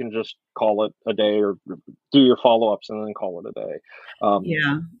 so you can just call it a day or do your follow-ups and then call it a day.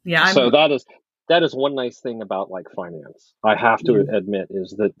 So that is one nice thing about like finance, I have to admit,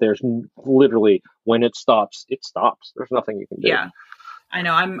 is that there's literally, when it stops, there's nothing you can do. I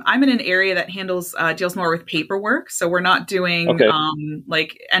know. I'm in an area that deals more with paperwork, so we're not doing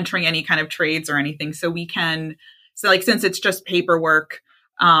like entering any kind of trades or anything. So since it's just paperwork,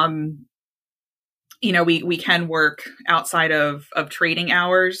 we can work outside of trading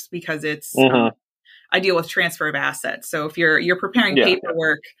hours, because it's I deal with transfer of assets. So if you're preparing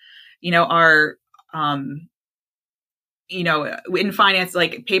paperwork, our in finance,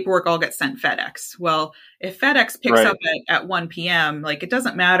 like paperwork all gets sent FedEx. Well, if FedEx picks up at 1 p.m., like it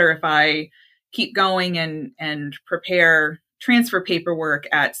doesn't matter if I keep going and prepare transfer paperwork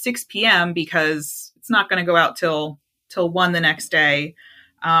at 6 p.m. because it's not going to go out till 1 the next day.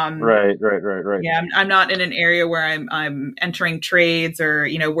 Right. Yeah, I'm not in an area where I'm entering trades or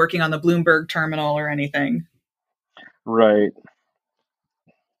working on the Bloomberg terminal or anything. Right.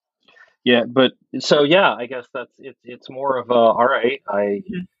 Yeah, but so I guess it's more of all right.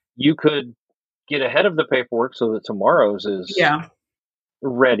 You could get ahead of the paperwork so that tomorrow's is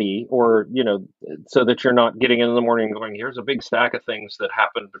ready, or so that you're not getting in the morning and going, here's a big stack of things that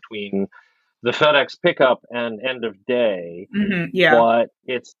happened between the FedEx pickup and end of day, Yeah. but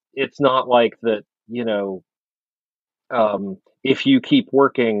it's not like that, if you keep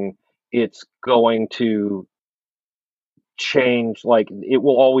working, it's going to change, like it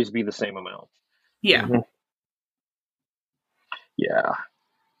will always be the same amount. Yeah. Yeah.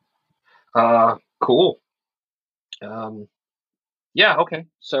 Cool. Yeah, okay.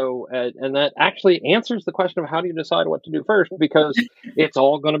 So, and that actually answers the question of how do you decide what to do first, because it's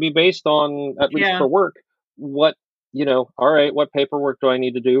all going to be based on, at least Yeah. for work, what, all right, what paperwork do I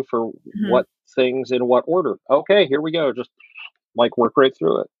need to do for what things in what order? Okay, here we go. Just like work right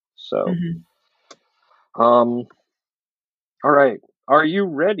through it. So, all right. Are you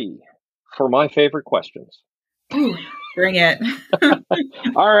ready for my favorite questions? Ooh, bring it.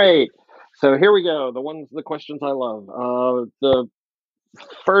 All right. So here we go. The questions I love. The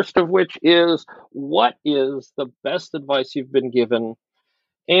first of which is, what is the best advice you've been given,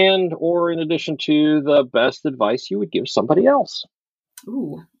 and or in addition to the best advice you would give somebody else?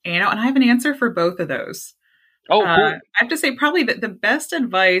 Ooh, and I have an answer for both of those. Oh, cool. I have to say, probably the best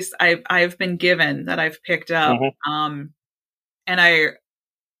advice I've been given that I've picked up, and I've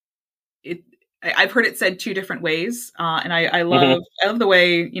heard it said two different ways, and I love the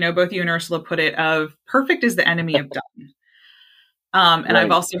way both you and Ursula put it, of perfect is the enemy of done. And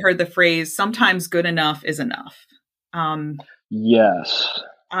I've also heard the phrase, sometimes good enough is enough. Yes.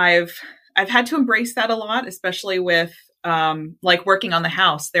 I've had to embrace that a lot, especially with like working on the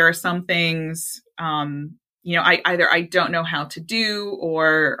house. There are some things I don't know how to do,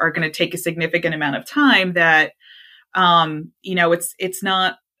 or are going to take a significant amount of time that it's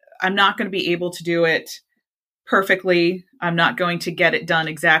not, I'm not going to be able to do it perfectly. I'm not going to get it done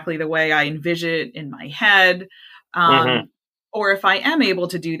exactly the way I envision it in my head. Or if I am able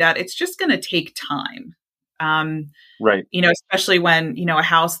to do that, it's just going to take time. Especially when, a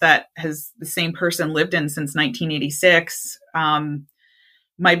house that has the same person lived in since 1986.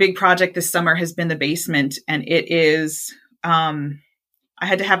 My big project this summer has been the basement, and it is, I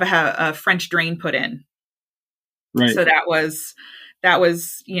had to have a French drain put in. So that was,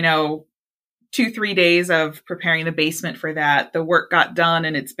 2-3 days of preparing the basement for that. The work got done,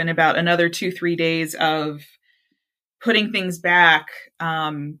 and it's been about another 2-3 days of putting things back,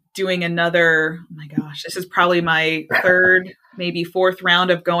 doing another, oh my gosh, this is probably my third, maybe fourth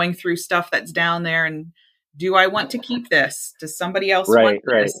round of going through stuff that's down there. And do I want to keep this? Does somebody else want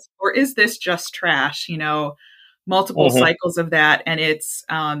this? Or is this just trash? Multiple cycles of that. And it's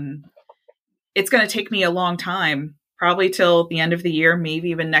going to take me a long time, probably till the end of the year, maybe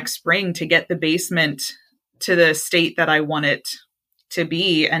even next spring, to get the basement to the state that I want it to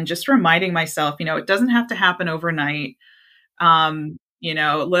be. And just reminding myself, it doesn't have to happen overnight.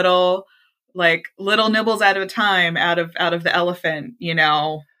 Little nibbles at a time out of the elephant,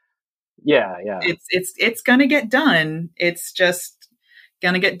 Yeah. It's going to get done. It's just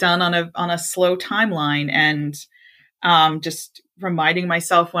going to get done on a slow timeline. And, just reminding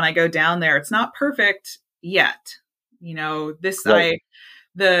myself when I go down there, it's not perfect yet. The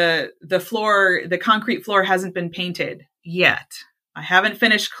floor, the concrete floor hasn't been painted yet. I haven't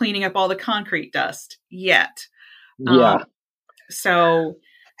finished cleaning up all the concrete dust yet. So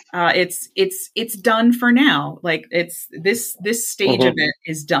it's done for now. Like it's this stage of it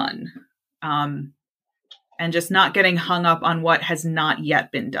is done. And just not getting hung up on what has not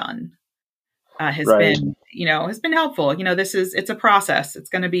yet been done has been helpful. It's a process. It's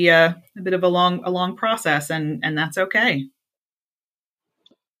going to be a bit of a long process, and that's okay.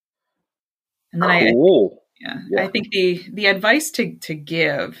 And then I think the advice to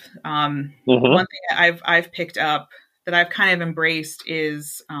give, one thing I've picked up that I've kind of embraced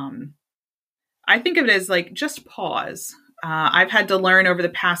is, I think of it as like, just pause. I've had to learn over the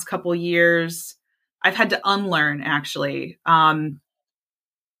past couple years, I've had to unlearn actually,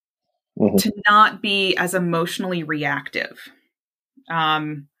 to not be as emotionally reactive.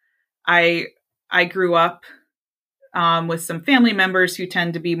 I grew up with some family members who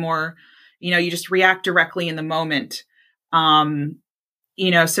tend to be more, you just react directly in the moment.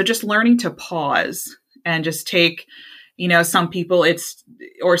 So just learning to pause and just take, some people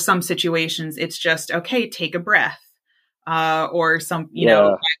or some situations, it's just, okay, take a breath. Or some,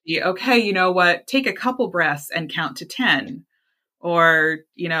 might be, okay, you know what, take a couple breaths and count to 10, or,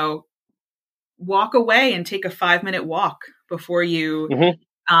 walk away and take a 5-minute walk before you,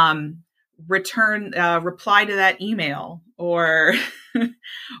 reply to that email, or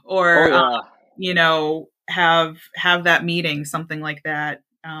have that meeting, something like that.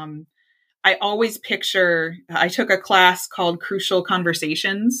 I always picture, I took a class called Crucial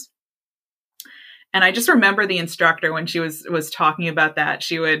Conversations, and I just remember the instructor, when she was talking about that,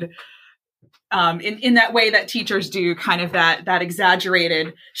 she would in that way that teachers do, kind of that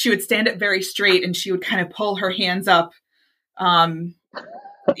exaggerated. She would stand up very straight and she would kind of pull her hands up,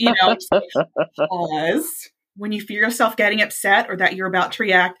 just pause. When you feel yourself getting upset or that you're about to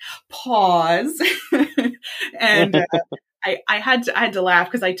react, pause. And I had to laugh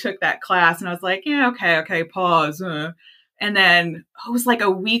because I took that class and I was like, yeah, okay, pause. And then it was like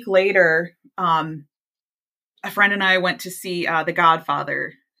a week later, a friend and I went to see The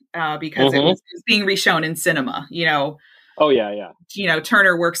Godfather because it was being reshown in cinema. Oh yeah.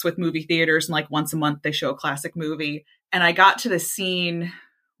 Turner works with movie theaters, and like once a month they show a classic movie. And I got to the scene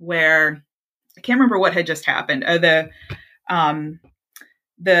where I can't remember what had just happened.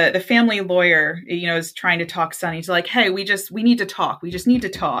 The family lawyer, is trying to talk Sonny. He's like, hey, we need to talk. We just need to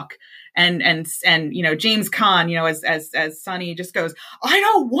talk. And James Caan, as Sonny just goes, I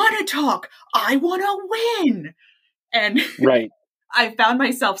don't want to talk. I want to win. And right. I found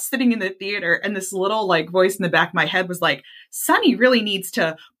myself sitting in the theater, and this little like voice in the back of my head was like, Sonny really needs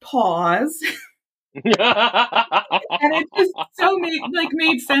to pause. And it just so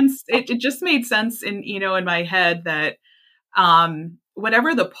made sense. It just made sense in my head that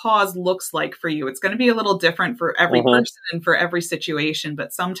whatever the pause looks like for you, it's going to be a little different for every person and for every situation.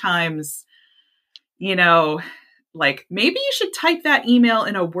 But sometimes, like maybe you should type that email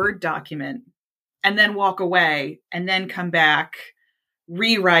in a Word document and then walk away and then come back,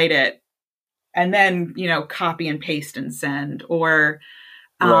 rewrite it, and then, copy and paste and send. Or,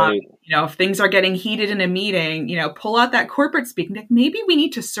 right. If things are getting heated in a meeting, pull out that corporate speak. Maybe we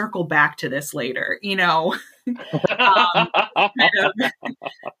need to circle back to this later, kind of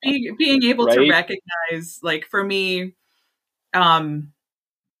being able to recognize, like for me, and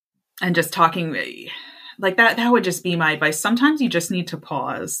just talking like that would just be my advice. Sometimes you just need to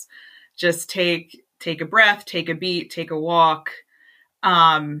pause, just take a breath, take a beat, take a walk.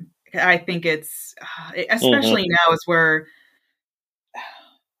 I think it's especially now is where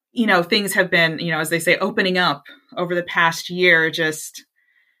things have been, as they say, opening up over the past year. Just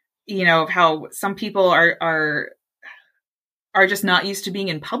how some people are just not used to being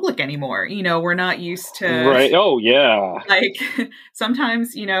in public anymore. We're not used to, right. Oh yeah. Like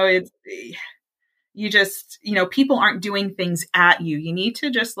sometimes it's you just people aren't doing things at you. You need to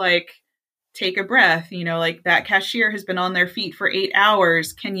just like take a breath. Like that cashier has been on their feet for 8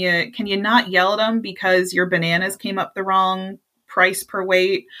 hours. Can you not yell at them because your bananas came up the wrong price per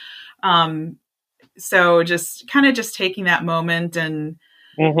weight? So just taking that moment and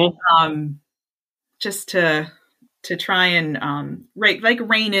just to try and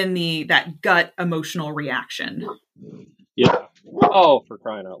rein in that gut emotional reaction. Yeah. Oh, for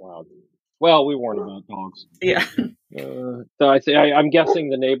crying out loud. Well, we warned about dogs. Yeah. So I'm guessing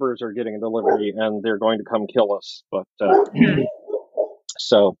the neighbors are getting a delivery and they're going to come kill us. But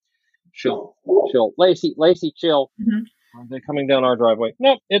so chill, Lacey, chill. Are they coming down our driveway?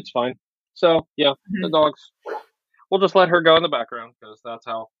 Nope, it's fine. So yeah, the dogs. We'll just let her go in the background because that's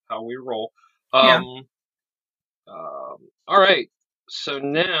how we roll. All right. So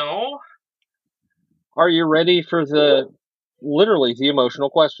now, are you ready for literally the emotional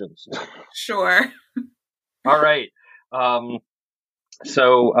questions? Sure. All right.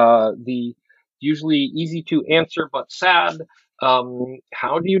 So the usually easy to answer but sad.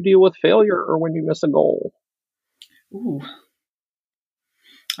 How do you deal with failure or when you miss a goal? Ooh.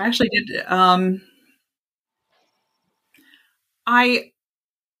 I actually did. I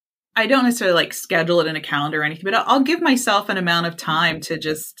don't necessarily like schedule it in a calendar or anything, but I'll give myself an amount of time to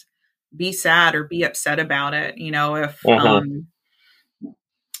just be sad or be upset about it. If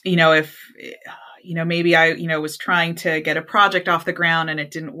maybe I was trying to get a project off the ground and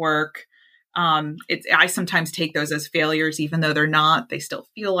it didn't work. I sometimes take those as failures, even though they're not. They still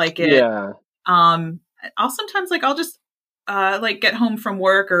feel like it. Yeah. I'll sometimes I'll just get home from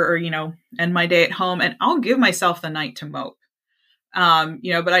work or end my day at home, and I'll give myself the night to mope.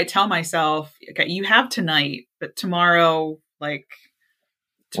 But I tell myself, okay, you have tonight, but tomorrow you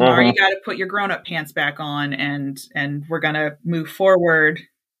got to put your grown-up pants back on and we're going to move forward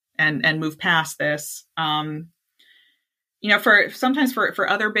and move past this. For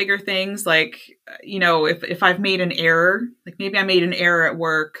other bigger things, if I've made an error, like maybe I made an error at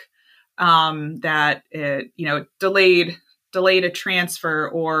work, that it, delayed a transfer,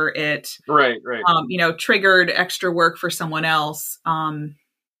 or it right. Triggered extra work for someone else. I'll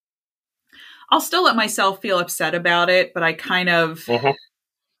still let myself feel upset about it, but I kind of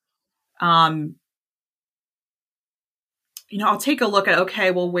I'll take a look at,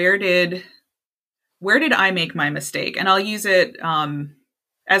 okay, well, where did I make my mistake? And I'll use it,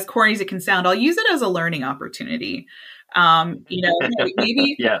 as corny as it can sound, I'll use it as a learning opportunity. Hey,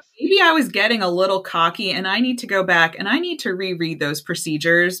 maybe Yes. maybe I was getting a little cocky, and I need to go back and I need to reread those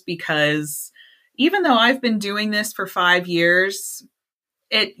procedures, because even though I've been doing this for 5 years,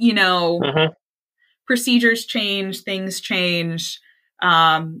 it, Mm-hmm. procedures change, things change.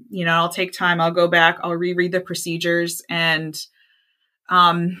 I'll take time, I'll go back, I'll reread the procedures, and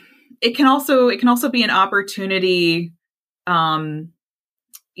um, it can also be an opportunity, um,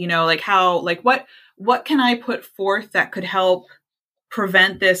 what can I put forth that could help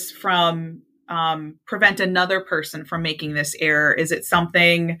prevent this from prevent another person from making this error? Is it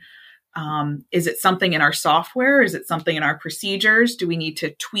something in our software? Is it something in our procedures? Do we need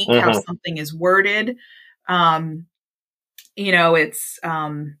to tweak how Mm-hmm. something is worded? Um, it's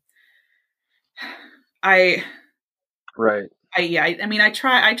I Right. I mean, I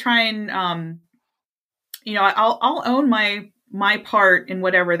try and I'll own my part in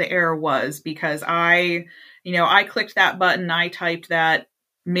whatever the error was, because I clicked that button, I typed that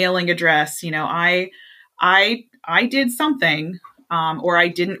mailing address, I did something, or I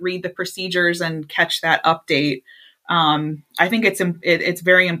didn't read the procedures and catch that update. I think it's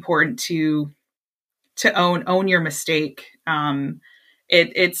very important to own your mistake.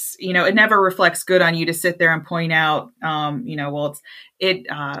 It never reflects good on you to sit there and point out, well,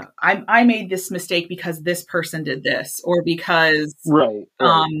 I made this mistake because this person did this, or because Right.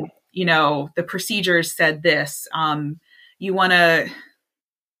 Right. the procedures said this. You want to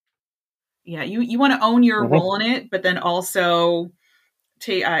you want to own your Mm-hmm. role in it, but then also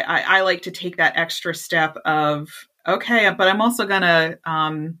I like to take that extra step of, okay, but I'm also gonna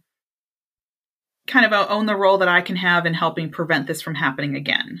kind of own the role that I can have in helping prevent this from happening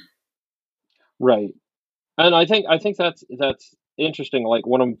again. Right. And I think that's interesting. Like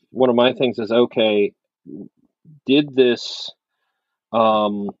one of my things is, okay, did this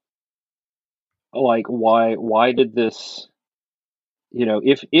like why did this,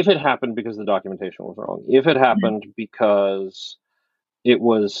 if it happened because the documentation was wrong, if it Mhm. happened because it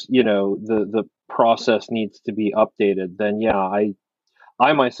was, the process needs to be updated, then yeah,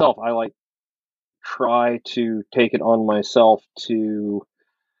 I myself, I like try to take it on myself to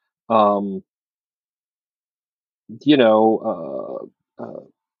um you know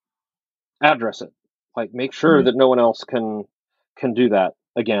address it, like make sure Mhm. that no one else can do that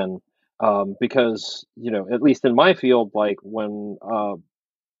again, because at least in my field, like when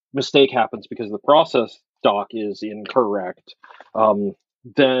mistake happens because the process doc is incorrect, um,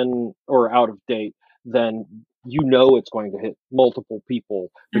 then or out of date, then it's going to hit multiple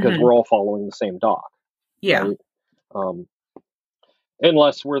people because Mhm. we're all following the same doc, Yeah. right? Um,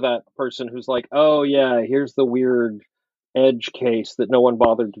 unless we're that person who's like, oh yeah, here's the weird edge case that no one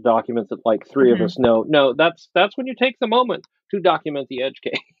bothered to document that like three of Mhm. us know. No, that's when you take the moment to document the edge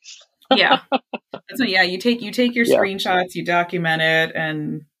case. Yeah. So yeah, you take your Yeah. screenshots, you document it,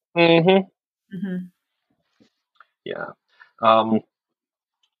 and Mm-hmm. mhm. Yeah. All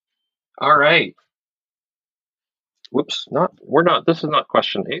right. Whoops. Not. We're not. This is not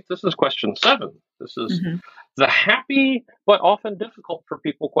question 8. This is question 7. This is Mhm. the happy but often difficult for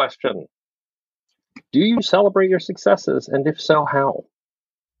people question. Do you celebrate your successes, and if so, how?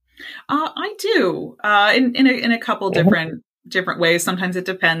 I do, in a couple Mm-hmm. different ways. Sometimes it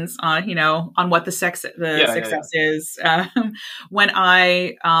depends on, on what the Yeah. Yeah. Yeah. success is. When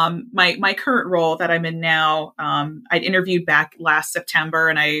my current role that I'm in now, I'd interviewed back last September,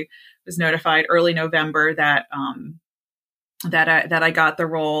 and I was notified early November that I got the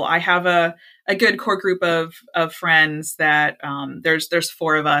role. I have a good core group of friends that, there's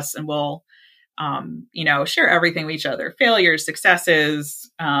 4 of us, and we'll share everything with each other, failures,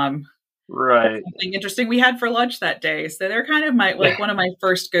 successes. Right. Something interesting we had for lunch that day. So they're kind of one of my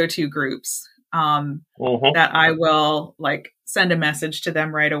first go-to groups, Mm-hmm. that I will like send a message to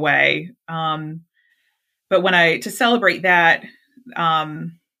them right away. But to celebrate that,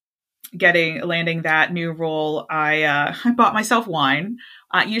 um, landing that new role, I bought myself wine.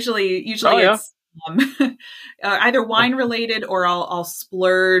 Oh Usually yeah. it's um, either wine related, or I'll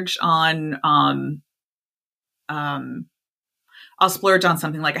splurge on um, I'll splurge on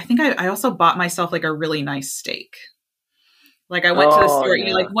something. Like, I think I also bought myself like a really nice steak. Like, I went to the Oh store,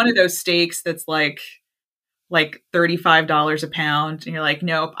 yeah. like one of those steaks that's like $35 a pound, and you're like,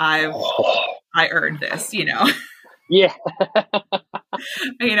 nope, Oh, I earned this. yeah. I Yeah.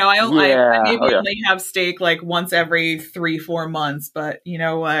 maybe Oh yeah. only have steak like once every 3-4 months, but you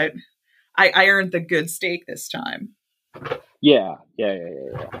know what? I earned the good steak this time. Yeah. Yeah. Yeah.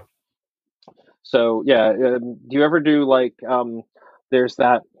 Yeah. Yeah. So yeah, do you ever do like there's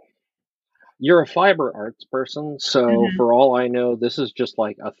that, you're a fiber arts person, so Hmm. for all I know, this is just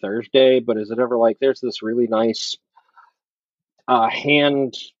like a Thursday, but is it ever like there's this really nice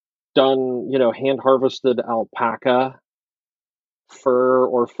hand done, hand harvested alpaca fur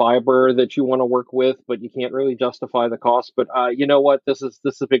or fiber that you want to work with, but you can't really justify the cost. But you know what? This is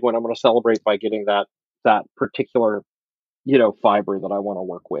a big one. I'm going to celebrate by getting that particular fiber that I want to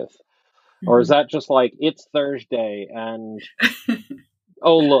work with. Or is that just like it's Thursday and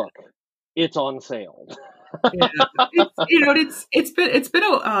oh look, it's on sale? Yeah, it's been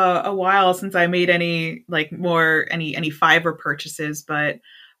a while since I made any like more any fiber purchases, but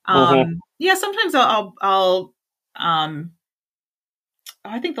yeah, sometimes I'll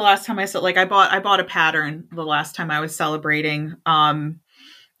I think the last time I bought a pattern the last time I was celebrating.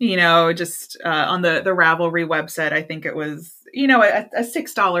 Just on the Ravelry website, I think it was a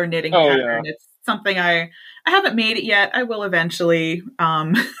 $6 knitting Oh pattern. yeah. It's something I haven't made it yet. I will eventually,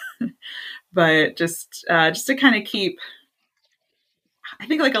 but just to kind of keep. I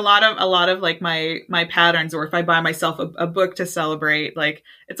think like a lot of like my patterns, or if I buy myself a book to celebrate, like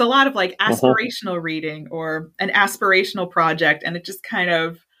it's a lot of like aspirational reading or an aspirational project, and it just kind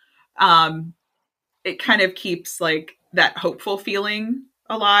of keeps like that hopeful feeling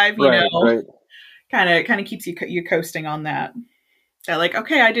alive, Right. kind of keeps you coasting on that. That like,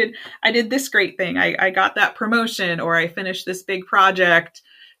 okay, I did this great thing. I got that promotion, or I finished this big project.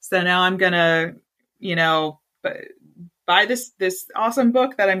 So now I'm gonna, buy this awesome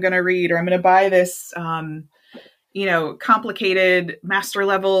book that I'm gonna read, or I'm gonna buy this complicated master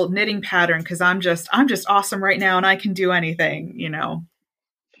level knitting pattern because I'm just awesome right now and I can do anything.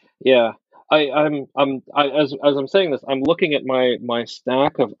 Yeah. As I'm saying this, I'm looking at my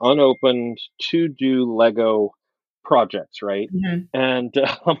stack of unopened to do Lego projects, right? Mm-hmm. And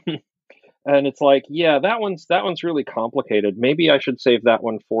and it's like, yeah, that one's really complicated. Maybe I should save that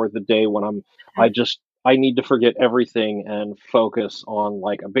one for the day when I need to forget everything and focus on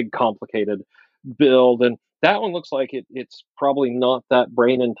like a big complicated build. And that one looks like it's probably not that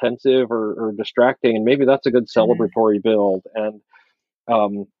brain intensive or distracting, and maybe that's a good celebratory build. And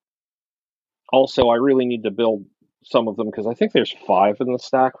also, I really need to build some of them because I think there's 5 in the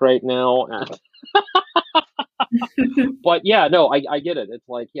stack right now. But yeah, no, I get it. It's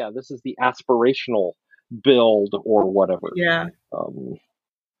like, yeah, this is the aspirational build or whatever. Yeah.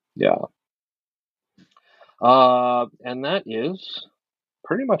 Yeah. And that is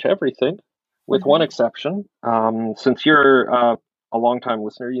pretty much everything, with one exception. Since you're a longtime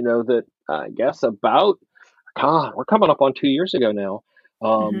listener, you know that I guess we're coming up on 2 years ago now.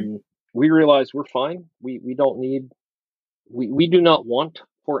 We realized we're fine. We don't need, we do not want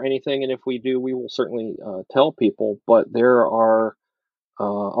for anything, and if we do, we will certainly tell people. But there are a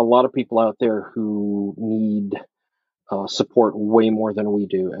lot of people out there who need support way more than we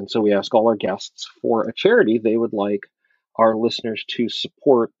do, and so we ask all our guests for a charity they would like our listeners to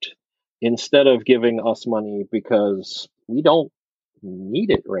support instead of giving us money because we don't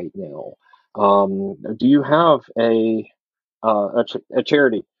need it right now. Do you have a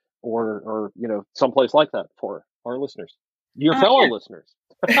charity or someplace like that for our listeners, your fellow listeners?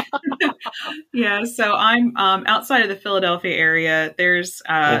 Yeah, so I'm outside of the Philadelphia area. There's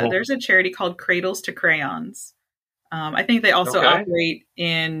a charity called Cradles to Crayons. I think they also operate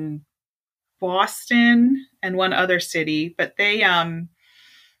in Boston and one other city, but they I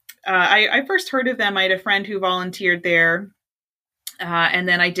first heard of them. I had a friend who volunteered there, and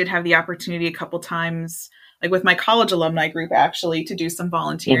then I did have the opportunity a couple times, like with my college alumni group, actually, to do some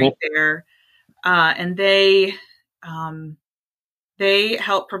volunteering there. And they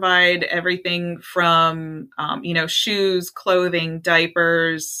help provide everything from, shoes, clothing,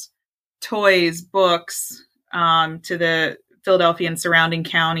 diapers, toys, books, to the Philadelphia and surrounding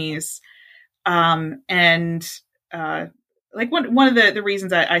counties. Like one of the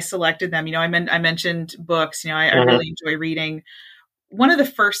reasons I selected them, I mentioned books, I really enjoy reading. One of the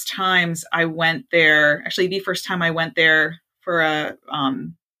first times I went there, actually the first time I went there to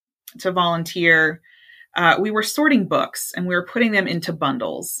volunteer, we were sorting books and we were putting them into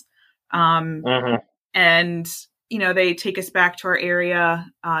bundles. And, they take us back to our area.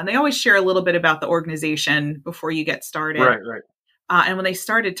 And they always share a little bit about the organization before you get started. Right. And when they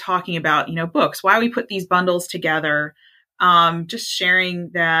started talking about, books, why we put these bundles together, just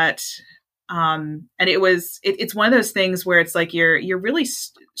sharing that. And it's one of those things where it's like, you're really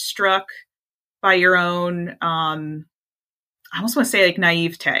struck by your own, I almost want to say like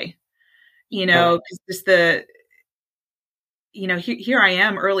naivete, because just here I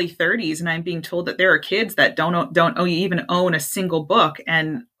am, early 30s, and I'm being told that there are kids that don't even own a single book.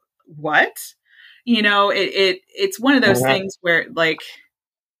 And what? It's one of those things where like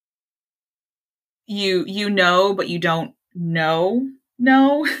but you don't know.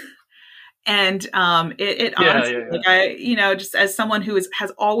 And it Yeah, honestly, yeah, yeah. like just as someone who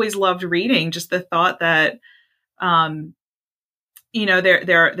has always loved reading, just the thought that um,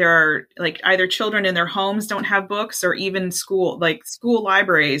 there are like either children in their homes don't have books, or even school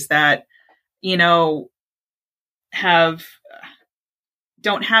libraries that you know have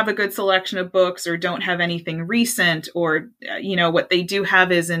don't have a good selection of books, or don't have anything recent, or what they do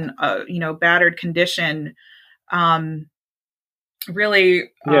have is in battered condition. um really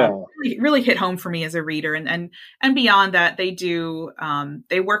Yeah. really hit home for me as a reader. And beyond that,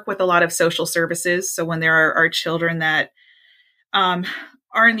 they work with a lot of social services. So when there are children that um,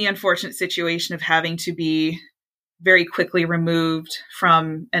 are in the unfortunate situation of having to be very quickly removed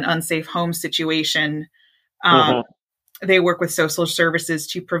from an unsafe home situation, um, Hmm. they work with social services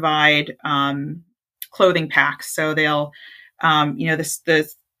to provide clothing packs. So they'll, the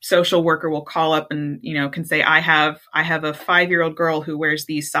social worker will call up and can say, I have a 5-year-old girl who wears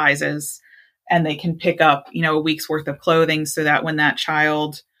these sizes, and they can pick up a week's worth of clothing, so that when that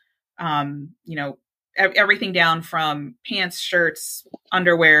child, um, you know, everything down from pants, shirts,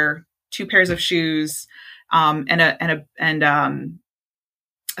 underwear, 2 pairs of shoes, and I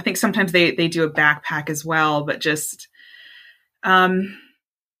think sometimes they do a backpack as well. But just um,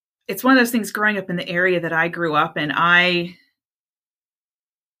 it's one of those things. Growing up in the area that I grew up in,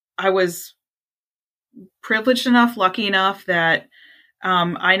 I was privileged enough, lucky enough that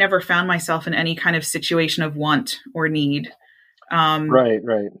I never found myself in any kind of situation of want or need. Um, Right,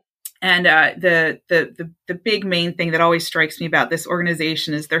 right. and the big main thing that always strikes me about this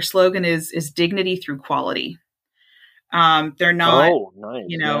organization is their slogan is dignity through quality. They're not, Oh, nice.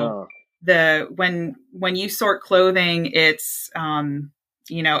 you know, Yeah. when you sort clothing, it's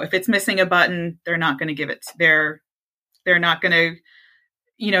if it's missing a button, they're not going to give it. They're not going to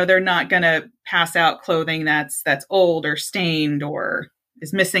they're not going to pass out clothing that's old or stained or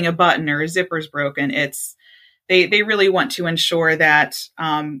is missing a button or a zipper's broken. It's they really want to ensure that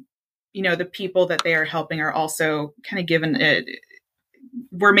the people that they are helping are also kind of given it.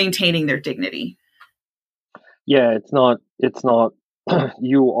 We're maintaining their dignity. Yeah, it's not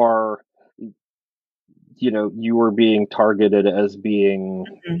you are you are being targeted as being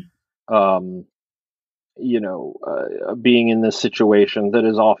Mm-hmm. um being in this situation that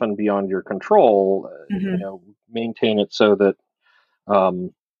is often beyond your control. Mm-hmm. Maintain it so that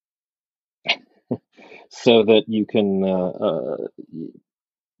um so that you can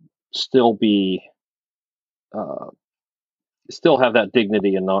still be uh still have that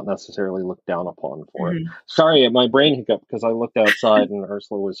dignity and not necessarily looked down upon for it. Mm-hmm. Sorry, my brain hiccuped because I looked outside and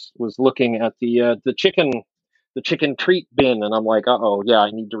Ursula was looking at the chicken treat bin, and I'm like, uh oh, yeah,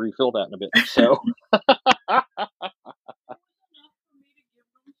 I need to refill that in a bit. So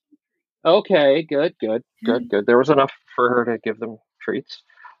okay, good, good, good, good. There was enough for her to give them treats.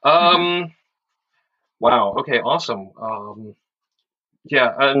 Um, wow. Okay, awesome.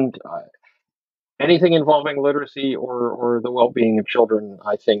 Yeah, and anything involving literacy or the well-being of children,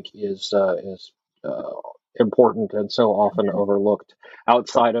 I think, is important and so often overlooked.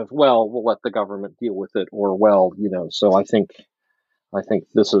 Outside of, well, we'll let the government deal with it, or well, So I think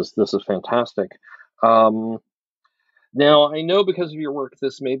this is fantastic. Um, Now, I know because of your work,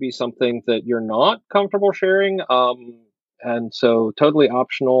 this may be something that you're not comfortable sharing, and so totally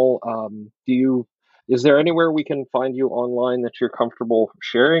optional. Is there anywhere we can find you online that you're comfortable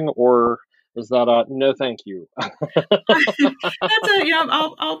sharing, or is that a no, thank you? That's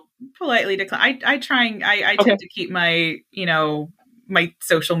I'll politely decline. I try and I Okay. tend to keep my my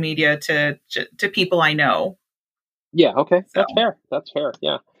social media to people I know. Yeah. Okay. So That's fair. That's fair.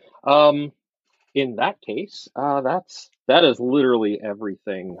 Yeah. Um, in that case, that is literally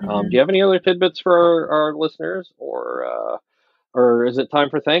everything. Do you mhm. have any other tidbits for our listeners, or is it time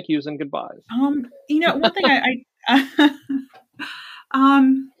for thank yous and goodbyes? One thing I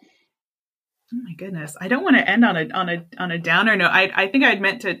um oh my goodness, I don't want to end on a downer note. I think I'd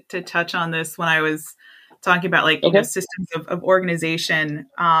meant to touch on this when I was talking about like Okay. systems of organization.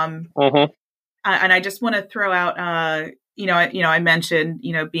 Mm-hmm. And I just want to throw out I mentioned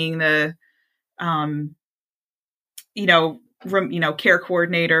being the um care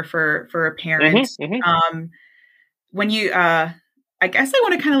coordinator for a parent. Mm-hmm. Mm-hmm. Um, when you I guess I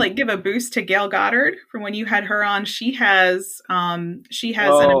want to kind of like give a boost to Gail Goddard from when you had her on. She has an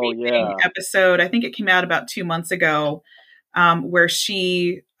Oh amazing yeah. episode. I think it came out about 2 months ago, where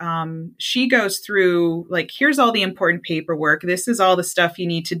she goes through like, here's all the important paperwork. This is all the stuff you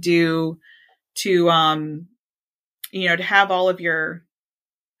need to do to to have all of your,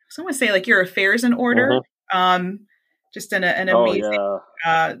 so I want to say like your affairs in order. Mm-hmm. Um, just an Oh amazing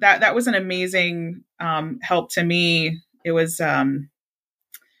yeah. that was an amazing help to me. It was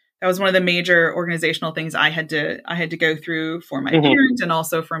that was one of the major organizational things I had to go through for my parents and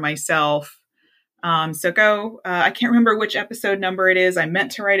also for myself. So I can't remember which episode number it is. I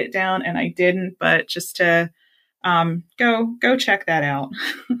meant to write it down and I didn't, but just to, go check that out.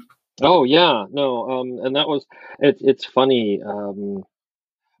 Oh yeah, no, and that was it's funny.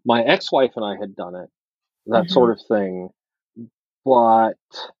 My ex-wife and I had done it, that sort of thing, but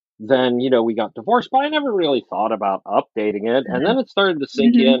then we got divorced. But I never really thought about updating it, and then it started to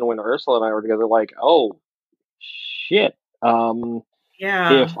sink in when Ursula and I were together. Like, oh shit.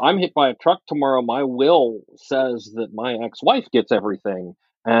 Yeah. If I'm hit by a truck tomorrow, my will says that my ex-wife gets everything,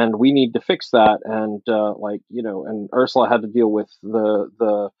 and we need to fix that. And and Ursula had to deal with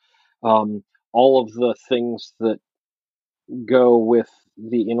the all of the things that go with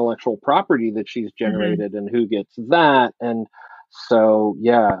the intellectual property that she's generated and who gets that. And so,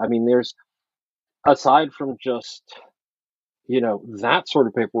 yeah, I mean, there's, aside from just, that sort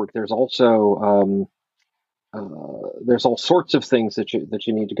of paperwork, there's also, there's all sorts of things that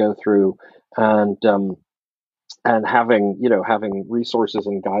you need to go through, and having resources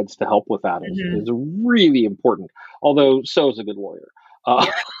and guides to help with that is really important. Although so is a good lawyer.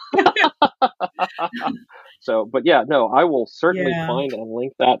 So, but yeah, no, I will certainly find and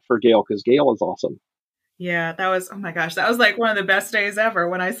link that for Gail, because Gail is awesome. Yeah, that was, oh my gosh, that was like one of the best days ever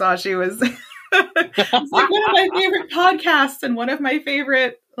when I saw she was it's like one of my favorite podcasts and one of my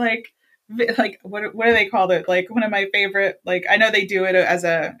favorite, like what do they call it? Like one of my favorite, like, I know they do it as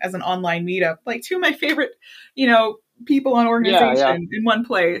an online meetup, like two of my favorite, people on organization in one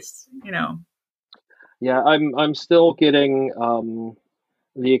place, Yeah, I'm still getting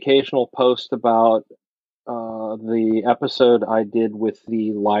the occasional post about the episode I did with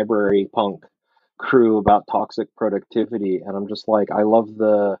the library punk crew about toxic productivity, and I'm just like, I love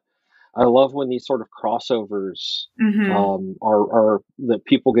when these sort of crossovers are that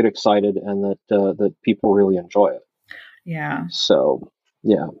people get excited and that people really enjoy it. Yeah. So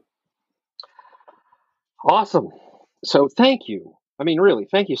yeah, awesome. So thank you. I mean, really,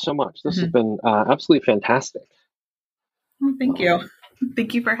 thank you so much. This has been absolutely fantastic. Well, thank you.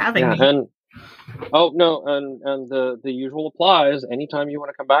 Thank you for having me. And oh no, and the usual applies. Anytime you want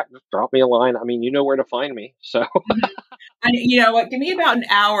to come back, just drop me a line. I mean, you know where to find me. So, and you know what? Give me about an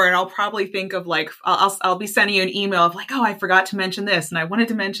hour, and I'll probably think of like I'll be sending you an email of like, oh, I forgot to mention this, and I wanted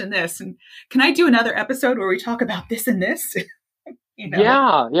to mention this, and can I do another episode where we talk about this and this?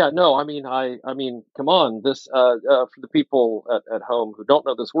 Yeah. No, I mean, come on. This for the people at home who don't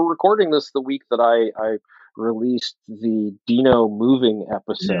know this, we're recording this the week that I released the Dino moving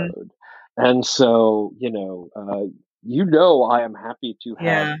episode. And so, I am happy to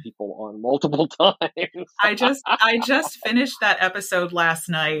have people on multiple times. I just finished that episode last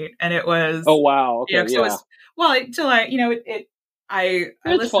night, and it was, oh wow, okay, so it was, well, until I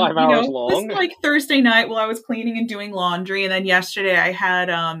it's 5 hours long. It was like Thursday night while I was cleaning and doing laundry, and then yesterday I had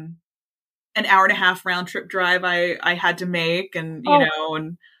an hour and a half round trip drive I had to make, and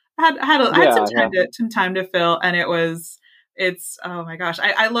and I had some time to fill, and it's oh my gosh,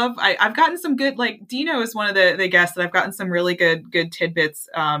 I've gotten some good, like, Dino is one of the guests that I've gotten some really good tidbits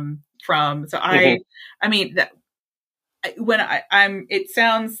from. So I mean that it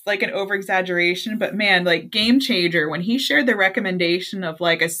sounds like an over exaggeration, but man, like, game changer when he shared the recommendation of,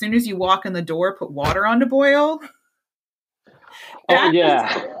 like, as soon as you walk in the door, put water on to boil. That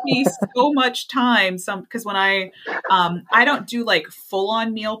saved me so much time. Because when I don't do like full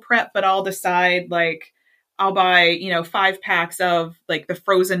on meal prep, but I'll decide, like, I'll buy 5 packs of like the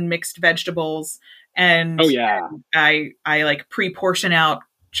frozen mixed vegetables, and I like pre-portion out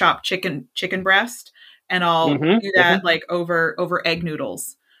chopped chicken breast, and I'll do that like over egg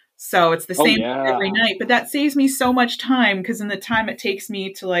noodles. So it's the same every night, but that saves me so much time, because in the time it takes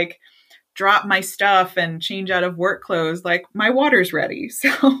me to like drop my stuff and change out of work clothes, like, my water's ready.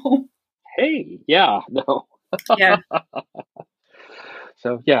 So hey, no. Yeah.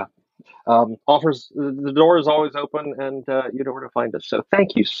 So yeah. Offers, the door is always open, and you know where to find us. So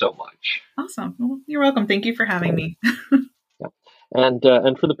thank you so much. Awesome. Well, you're welcome. Thank you for having me. Yeah. And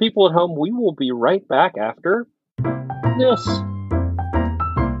for the people at home, we will be right back after this.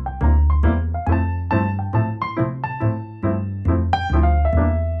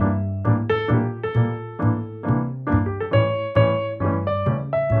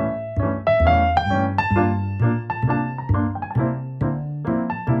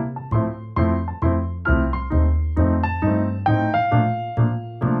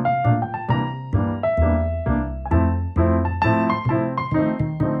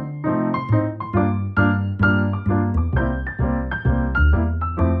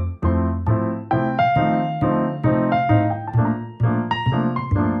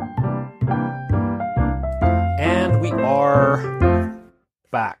 are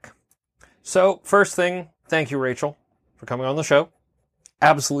back. So, first thing, thank you, Rachel, for coming on the show.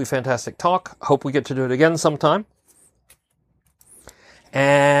 Absolutely fantastic talk. Hope we get to do it again sometime.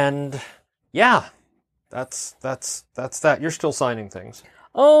 And yeah, that's that. You're still signing things.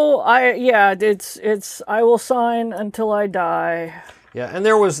 Oh, I will sign until I die. Yeah, and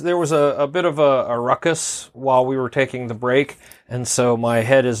there was a bit of a ruckus while we were taking the break, and so my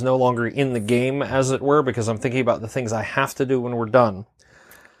head is no longer in the game, as it were, because I'm thinking about the things I have to do when we're done.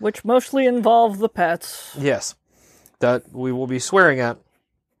 Which mostly involve the pets. Yes, that we will be swearing at.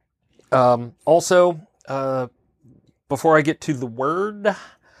 Also, before I get to the word,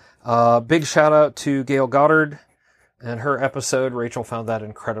 big shout out to Gail Goddard and her episode. Rachel found that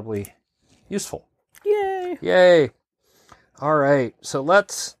incredibly useful. Yay! Yay! All right, so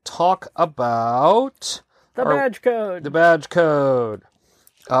let's talk about The badge code. The badge code.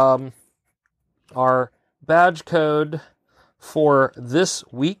 Our badge code for this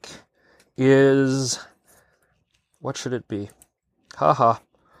week is, what should it be? Haha.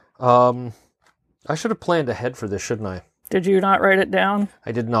 I should have planned ahead for this, shouldn't I? Did you not write it down?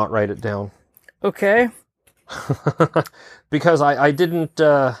 I did not write it down. Okay. Because I didn't,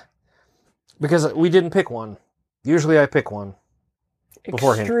 because we didn't pick one. Usually I pick one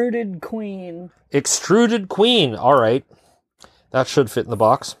beforehand. Extruded queen. Extruded queen. All right. That should fit in the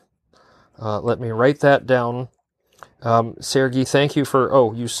box. Let me write that down. Sergey, thank you for...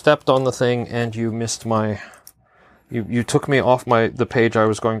 Oh, you stepped on the thing and you missed my... You took me off the page I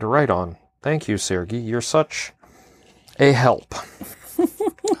was going to write on. Thank you, Sergey. You're such a help.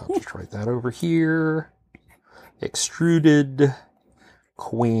 I'll just write that over here. Extruded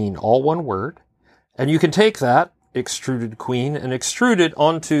queen. All one word. And you can take that, extruded queen, and extrude it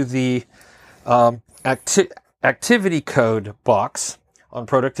onto the activity code box on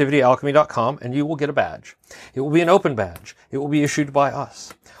productivityalchemy.com, and you will get a badge. It will be an open badge. It will be issued by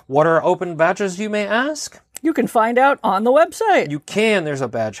us. What are open badges, you may ask? You can find out on the website. You can. There's a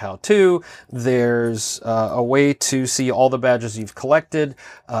badge how-to. There's a way to see all the badges you've collected.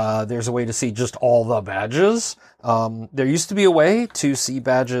 There's a way to see just all the badges. There used to be a way to see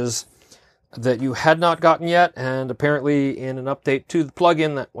badges that you had not gotten yet, and apparently in an update to the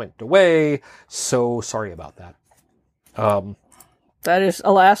plugin that went away, so sorry about that. That is,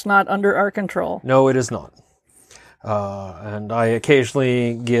 alas, not under our control. No, it is not. And I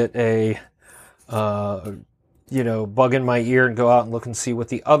occasionally get a, bug in my ear and go out and look and see what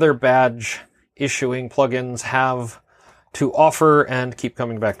the other badge issuing plugins have to offer, and keep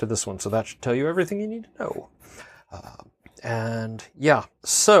coming back to this one, so that should tell you everything you need to know. And yeah,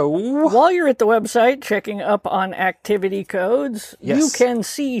 so while you're at the website checking up on activity codes, yes, you can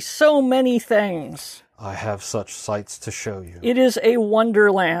see so many things. I have such sights to show you. It is a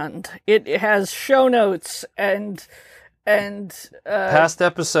wonderland. It has show notes and past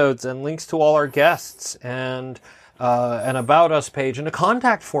episodes and links to all our guests and an About Us page and a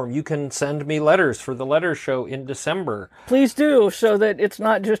contact form. You can send me letters for the letter show in December. Please do, so that it's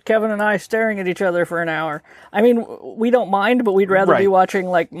not just Kevin and I staring at each other for an hour. I mean, we don't mind, but we'd rather be watching,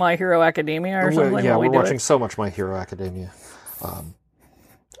 like, My Hero Academia or something. Yeah, we're watching so much My Hero Academia.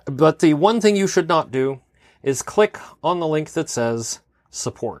 But the one thing you should not do is click on the link that says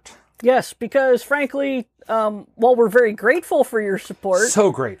support. Yes, because frankly, while we're very grateful for your support...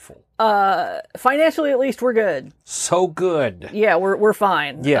 So grateful. Financially, at least, we're good. So good. Yeah, we're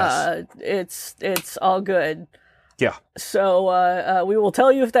fine. Yes. It's all good. Yeah. So we will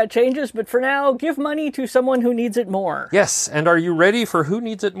tell you if that changes, but for now, give money to someone who needs it more. Yes, and are you ready for who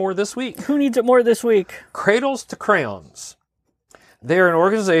needs it more this week? Who needs it more this week? Cradles to Crayons. They are an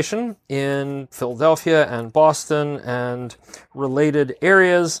organization in Philadelphia and Boston and related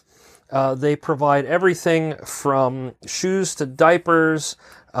areas. They provide everything from shoes to diapers,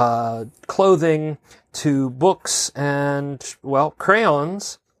 clothing to books and, well,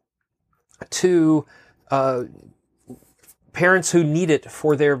 crayons to parents who need it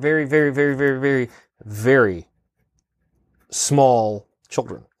for their very, very, very, very, very, very small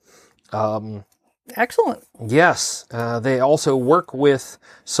children. Excellent. Yes. They also work with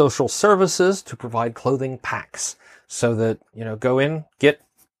social services to provide clothing packs so that, go in, get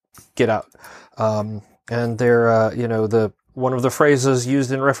out. And they're, one of the phrases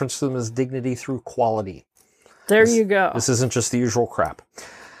used in reference to them is dignity through quality. You go. This isn't just the usual crap.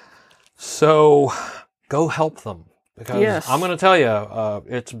 So go help them. Because I'm going to tell you,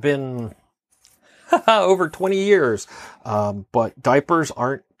 it's been over 20 years, but diapers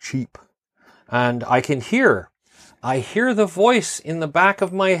aren't cheap. And I hear the voice in the back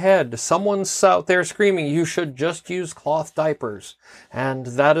of my head. Someone's out there screaming, you should just use cloth diapers. And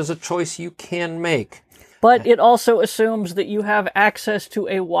that is a choice you can make. But it also assumes that you have access to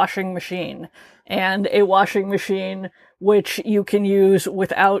a washing machine, and a washing machine which you can use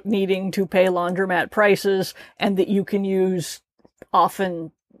without needing to pay laundromat prices, and that you can use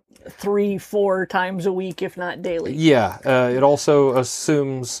often 3-4 times a week, if not daily. Yeah, it also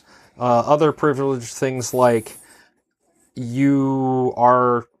assumes other privileged things like you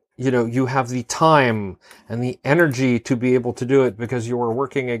have the time and the energy to be able to do it because you are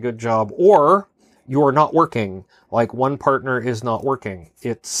working a good job, or you are not working. Like one partner is not working.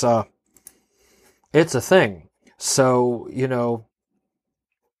 It's a thing. So,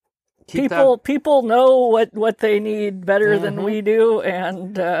 people know what they need better than we do,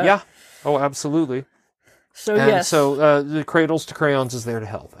 and yeah. Oh, absolutely. So yes. So the Cradles to Crayons is there to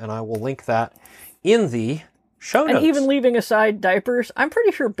help, and I will link that in the show notes. And even leaving aside diapers, I'm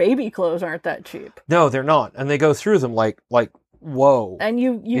pretty sure baby clothes aren't that cheap. No, they're not, and they go through them like whoa. And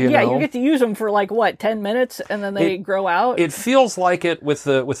you get to use them for 10 minutes, and then they grow out. It feels like it with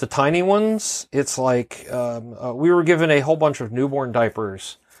the tiny ones. It's like we were given a whole bunch of newborn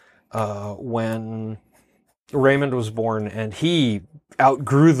diapers when Raymond was born, and he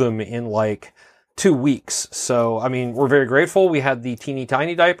outgrew them in 2 weeks. So, I mean, we're very grateful we had the teeny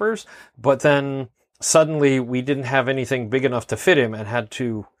tiny diapers, but then suddenly we didn't have anything big enough to fit him and had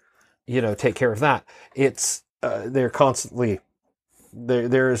to, take care of that. It's, they're constantly,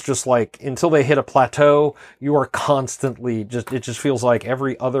 there is just until they hit a plateau, you are constantly it just feels like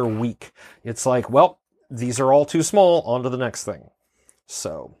every other week. It's well, these are all too small, on to the next thing.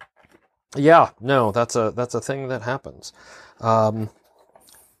 So, yeah, no, that's a thing that happens.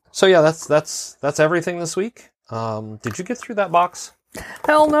 So yeah, that's everything this week. Did you get through that box?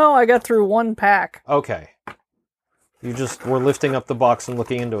 Hell no, I got through one pack. Okay. You just were lifting up the box and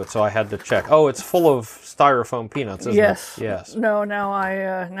looking into it, so I had to check. Oh, it's full of styrofoam peanuts, isn't it? Yes. No, now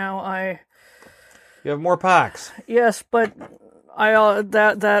I. You have more packs. Yes, but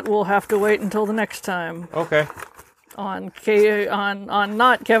that will have to wait until the next time. Okay. On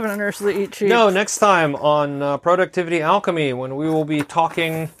not Kevin and Ursula Eat Cheap. No, next time on Productivity Alchemy, when we will be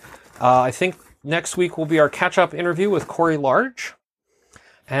talking. I think next week will be our catch-up interview with Corey Large,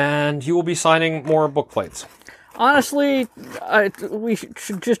 and you will be signing more book plates. Honestly, we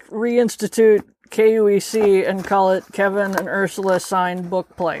should just reinstitute KUEC and call it Kevin and Ursula Sign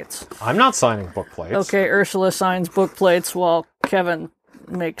Book Plates. I'm not signing book plates. Okay, Ursula signs book plates while Kevin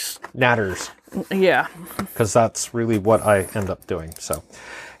makes... natters. Yeah. Because that's really what I end up doing. So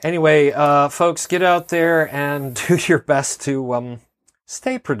anyway, folks, get out there and do your best to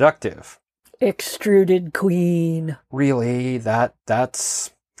stay productive. Extruded Queen. Really,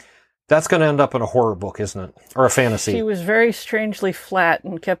 that's going to end up in a horror book, isn't it? Or a fantasy. She was very strangely flat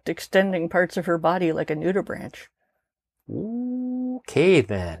and kept extending parts of her body like a nudibranch. Okay,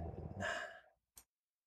 then.